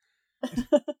cauldron.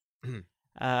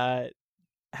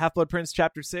 Half-Blood Prince,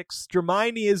 Chapter 6.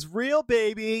 Hermione is real,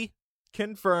 baby.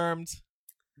 Confirmed.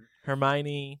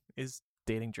 Hermione is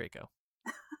dating Draco.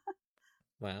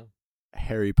 Wow.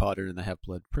 Harry Potter and the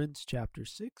Half-Blood Prince, Chapter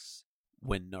 6,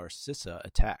 When Narcissa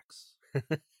Attacks.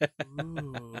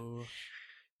 Ooh.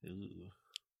 Ooh.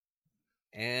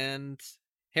 And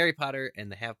Harry Potter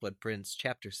and the Half-Blood Prince,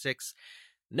 Chapter 6,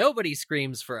 Nobody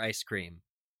Screams for Ice Cream.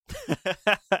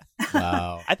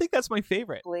 Wow. I think that's my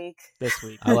favorite Bleak. this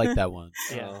week. I like that one.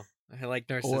 Yeah. Oh, I like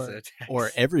Narcissa Attacks.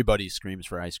 Or everybody screams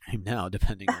for ice cream now,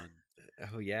 depending on...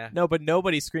 Oh, yeah. No, but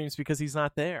nobody screams because he's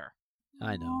not there.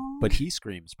 I know. But he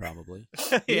screams, probably. He's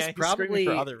screaming probably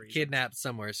for other reasons. kidnapped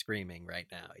somewhere screaming right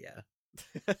now, yeah.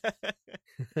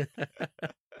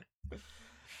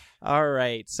 All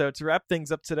right. So to wrap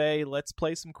things up today, let's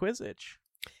play some Quizzitch.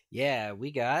 Yeah,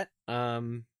 we got,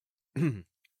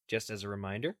 just as a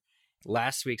reminder,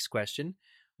 last week's question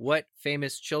What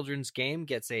famous children's game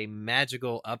gets a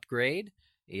magical upgrade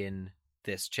in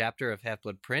this chapter of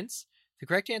Half-Blood Prince? The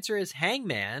correct answer is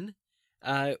Hangman.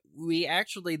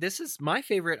 This is my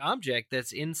favorite object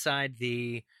that's inside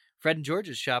the Fred and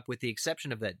George's shop, with the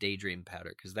exception of that Daydream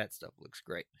powder, because that stuff looks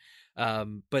great.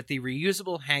 But the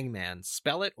reusable Hangman,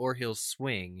 spell it or he'll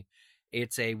swing.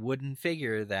 It's a wooden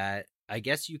figure that I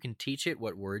guess you can teach it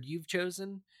what word you've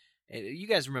chosen. You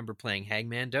guys remember playing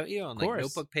Hangman, don't you? On like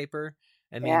notebook paper.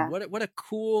 I mean, Yeah. what a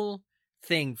cool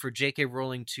thing for J.K.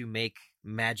 Rowling to make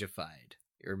magified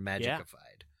or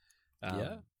magicified.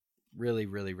 Yeah. Really,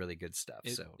 really, really good stuff.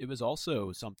 It was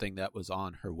also something that was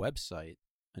on her website.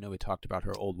 I know we talked about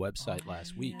her old website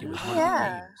last week. It was one of the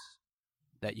games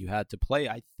that you had to play.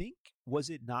 I think, was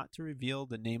it not to reveal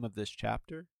the name of this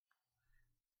chapter?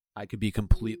 I could be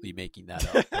completely making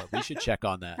that up, but we should check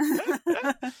on that.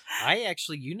 I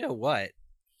actually, you know what?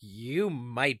 You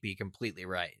might be completely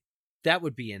right. That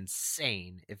would be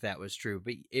insane if that was true.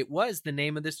 But it was the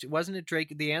name of this, wasn't it?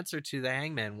 Drake. The answer to the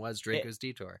Hangman was Draco's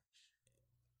Detour.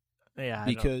 Yeah,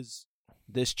 because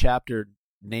this chapter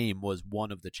name was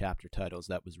one of the chapter titles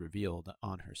that was revealed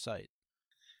on her site.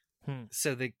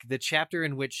 So the chapter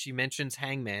in which she mentions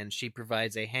Hangman, she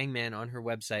provides a Hangman on her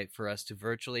website for us to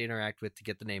virtually interact with to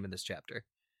get the name of this chapter.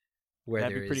 Where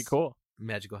that'd there be pretty is cool.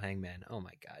 Magical Hangman. Oh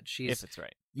my God, If it's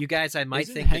right. You guys, I might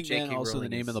Isn't think that Hangman J.K. also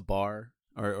Rowling the name of the bar,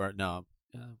 or no?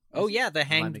 Oh yeah, the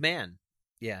Hanged Man.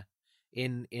 Yeah,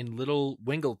 in Little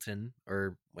Wingleton,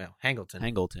 or Hangleton.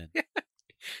 Hangleton.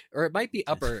 Or it might be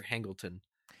Upper Hangleton.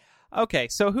 Okay,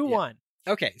 so who won?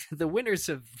 Okay, the winners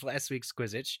of last week's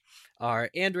Quizzitch are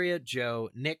Andrea, Joe,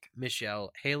 Nick,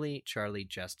 Michelle, Haley, Charlie,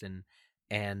 Justin,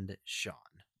 and Sean.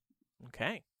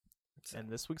 Okay. And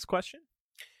this week's question?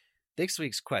 This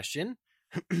week's question,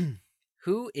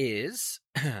 who is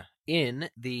in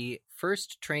the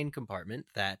first train compartment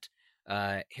that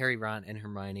Harry, Ron, and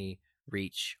Hermione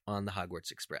reach on the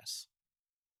Hogwarts Express?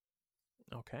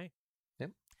 Okay.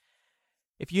 Yep.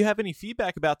 If you have any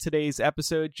feedback about today's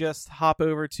episode, just hop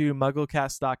over to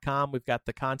mugglecast.com. We've got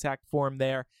the contact form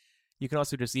there. You can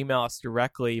also just email us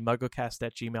directly,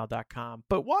 mugglecast@gmail.com.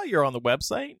 But while you're on the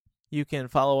website, you can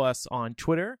follow us on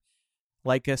Twitter,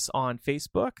 like us on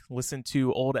Facebook, listen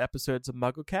to old episodes of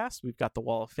MuggleCast. We've got the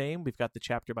Wall of Fame. We've got the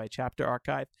chapter-by-chapter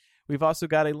archive. We've also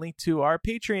got a link to our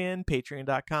Patreon,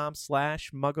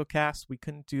 patreon.com/MuggleCast. We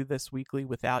couldn't do this weekly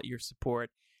without your support,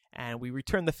 and we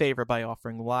return the favor by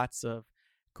offering lots of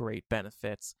great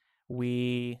benefits.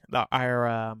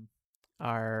 Our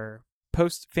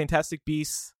Fantastic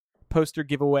Beasts poster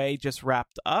giveaway just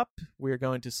wrapped up. We're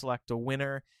going to select a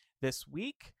winner this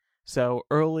week. So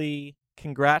early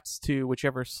congrats to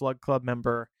whichever Slug Club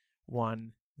member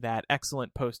won that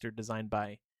excellent poster designed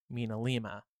by Mina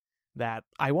Lima that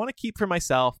I want to keep for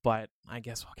myself, but I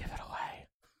guess we'll give it away.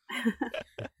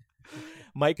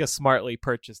 Micah smartly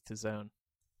purchased his own.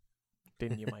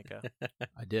 Didn't you, Micah?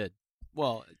 I did.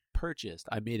 Well, purchased.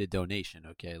 I made a donation.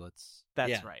 Okay,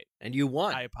 That's right. And you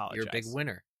won. I apologize. You're a big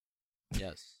winner.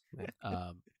 Yes.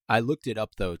 I looked it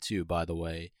up though too. By the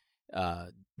way,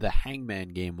 the Hangman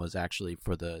game was actually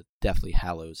for the Deathly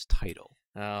Hallows title.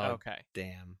 Oh, okay.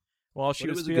 Damn. Well, she But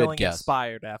it was was a good feeling guess.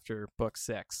 inspired after book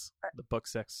 6, the book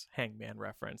 6 Hangman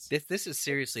reference. This is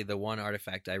seriously the one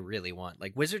artifact I really want.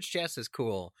 Like, Wizard's Chest is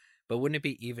cool, but wouldn't it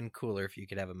be even cooler if you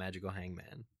could have a magical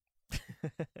Hangman?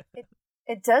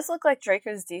 It does look like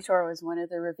Draco's Detour was one of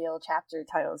the revealed chapter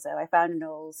titles, though. I found an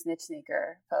old Snitch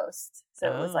Sneaker post.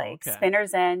 So it was like okay.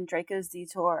 Spinner's End, Draco's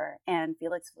Detour, and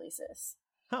Felix Felicis.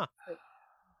 Huh.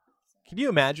 Can you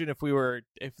imagine if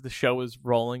the show was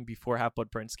rolling before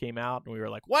Half-Blood Prince came out and we were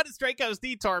like, what does Draco's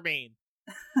Detour mean?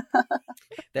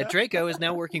 That Draco is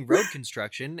now working road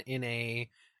construction in a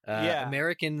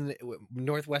American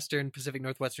Pacific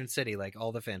Northwestern city, like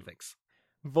all the fanfics.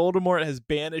 Voldemort has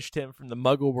banished him from the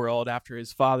Muggle world after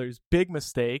his father's big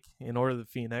mistake in Order of the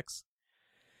Phoenix.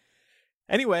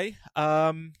 Anyway,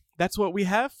 that's what we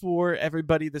have for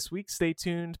everybody this week. Stay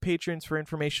tuned, patrons, for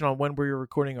information on when we're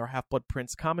recording our Half-Blood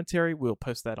Prince commentary. We'll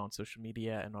post that on social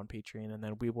media and on Patreon, and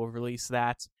then we will release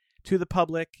that to the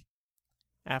public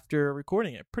after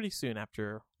recording it, pretty soon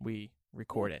after we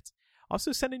record it.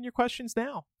 Also, send in your questions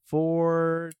now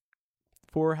for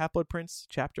Half-Blood Prince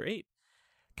Chapter 8.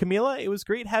 Camila, it was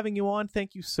great having you on.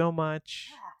 Thank you so much.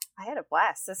 I had a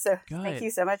blast. So Good. thank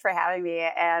you so much for having me.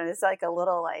 And it's like a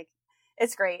little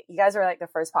it's great. You guys are like the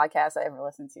first podcast I ever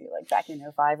listened to, like back in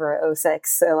 05 or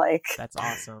 06. So like That's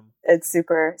awesome. it's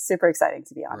super, super exciting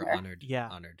to be on We're there. honored. Yeah.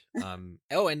 Honored. And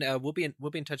we'll be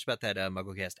in touch about that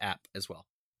MuggleCast app as well.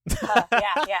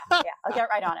 Yeah. I'll get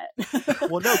right on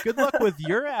it. Well, no, good luck with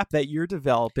your app that you're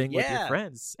developing with your Yeah.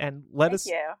 friends, and let Thank us.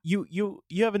 you.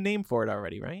 You have a name for it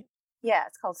already, right? Yeah,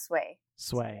 it's called Sway.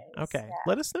 Sway. Sways, Okay. yeah.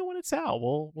 Let us know when it's out.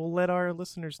 We'll let our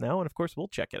listeners know, and of course, we'll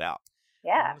check it out. I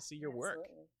Yeah. want to see your work.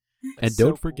 Absolutely. And That's don't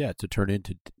so cool. forget to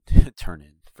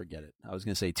forget it. I was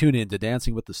going to say tune in to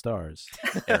Dancing with the Stars,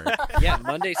 Eric. Yeah,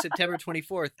 Monday, September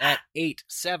 24th at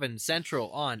 7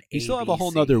 Central on You still have a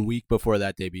whole ABC. nother week before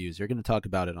that debuts. You're going to talk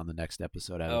about it on the next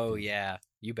episode. I would Oh think. yeah,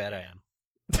 you bet I am.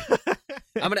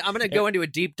 I'm gonna go into a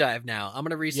deep dive now. I'm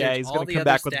gonna research Yeah, he's all going the to come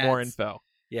other back with more stats. info.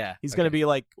 Yeah, He's okay. going to be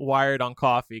like Wired on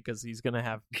coffee because he's going to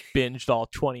have binged all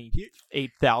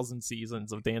 28,000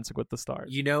 seasons of Dancing with the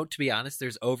Stars. You know, to be honest,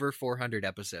 there's over 400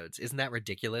 episodes. Isn't that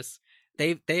ridiculous?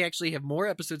 They actually have more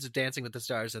episodes of Dancing with the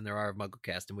Stars than there are of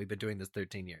MuggleCast, and we've been doing this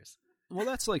 13 years. Well,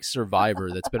 that's like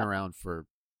Survivor that's been around for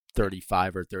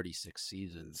 35 or 36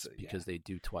 seasons So, yeah. because they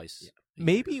do twice. Yeah. a year.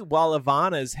 Maybe while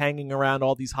Ivana's hanging around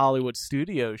all these Hollywood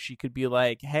studios, she could be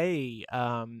like, hey,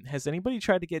 has anybody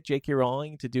tried to get J.K.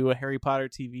 Rowling to do a Harry Potter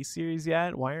TV series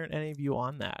yet? Why aren't any of you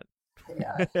on that?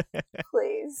 Yeah.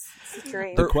 Please. It's a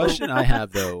dream. The question I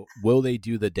have, though, will they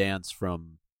do the dance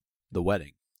from the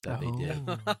wedding that they did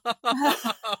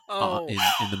Oh,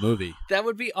 in the movie? that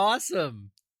would be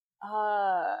awesome.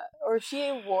 Or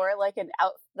she wore like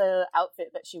the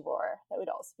outfit that she wore. That would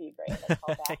also be great. Like,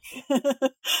 callback.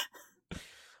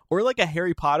 Or like a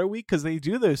Harry Potter week, because they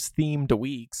do those themed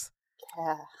weeks.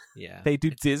 Yeah. Yeah, They do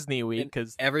Disney week, and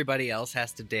because everybody else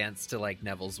has to dance to like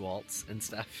Neville's waltz and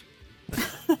stuff.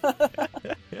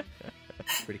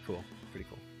 Pretty cool. Pretty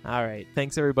cool. all right.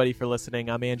 Thanks, everybody, for listening.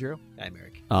 I'm Andrew. I'm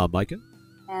Eric. Micah?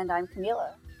 And I'm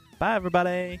Camila. Bye,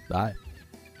 everybody. Bye.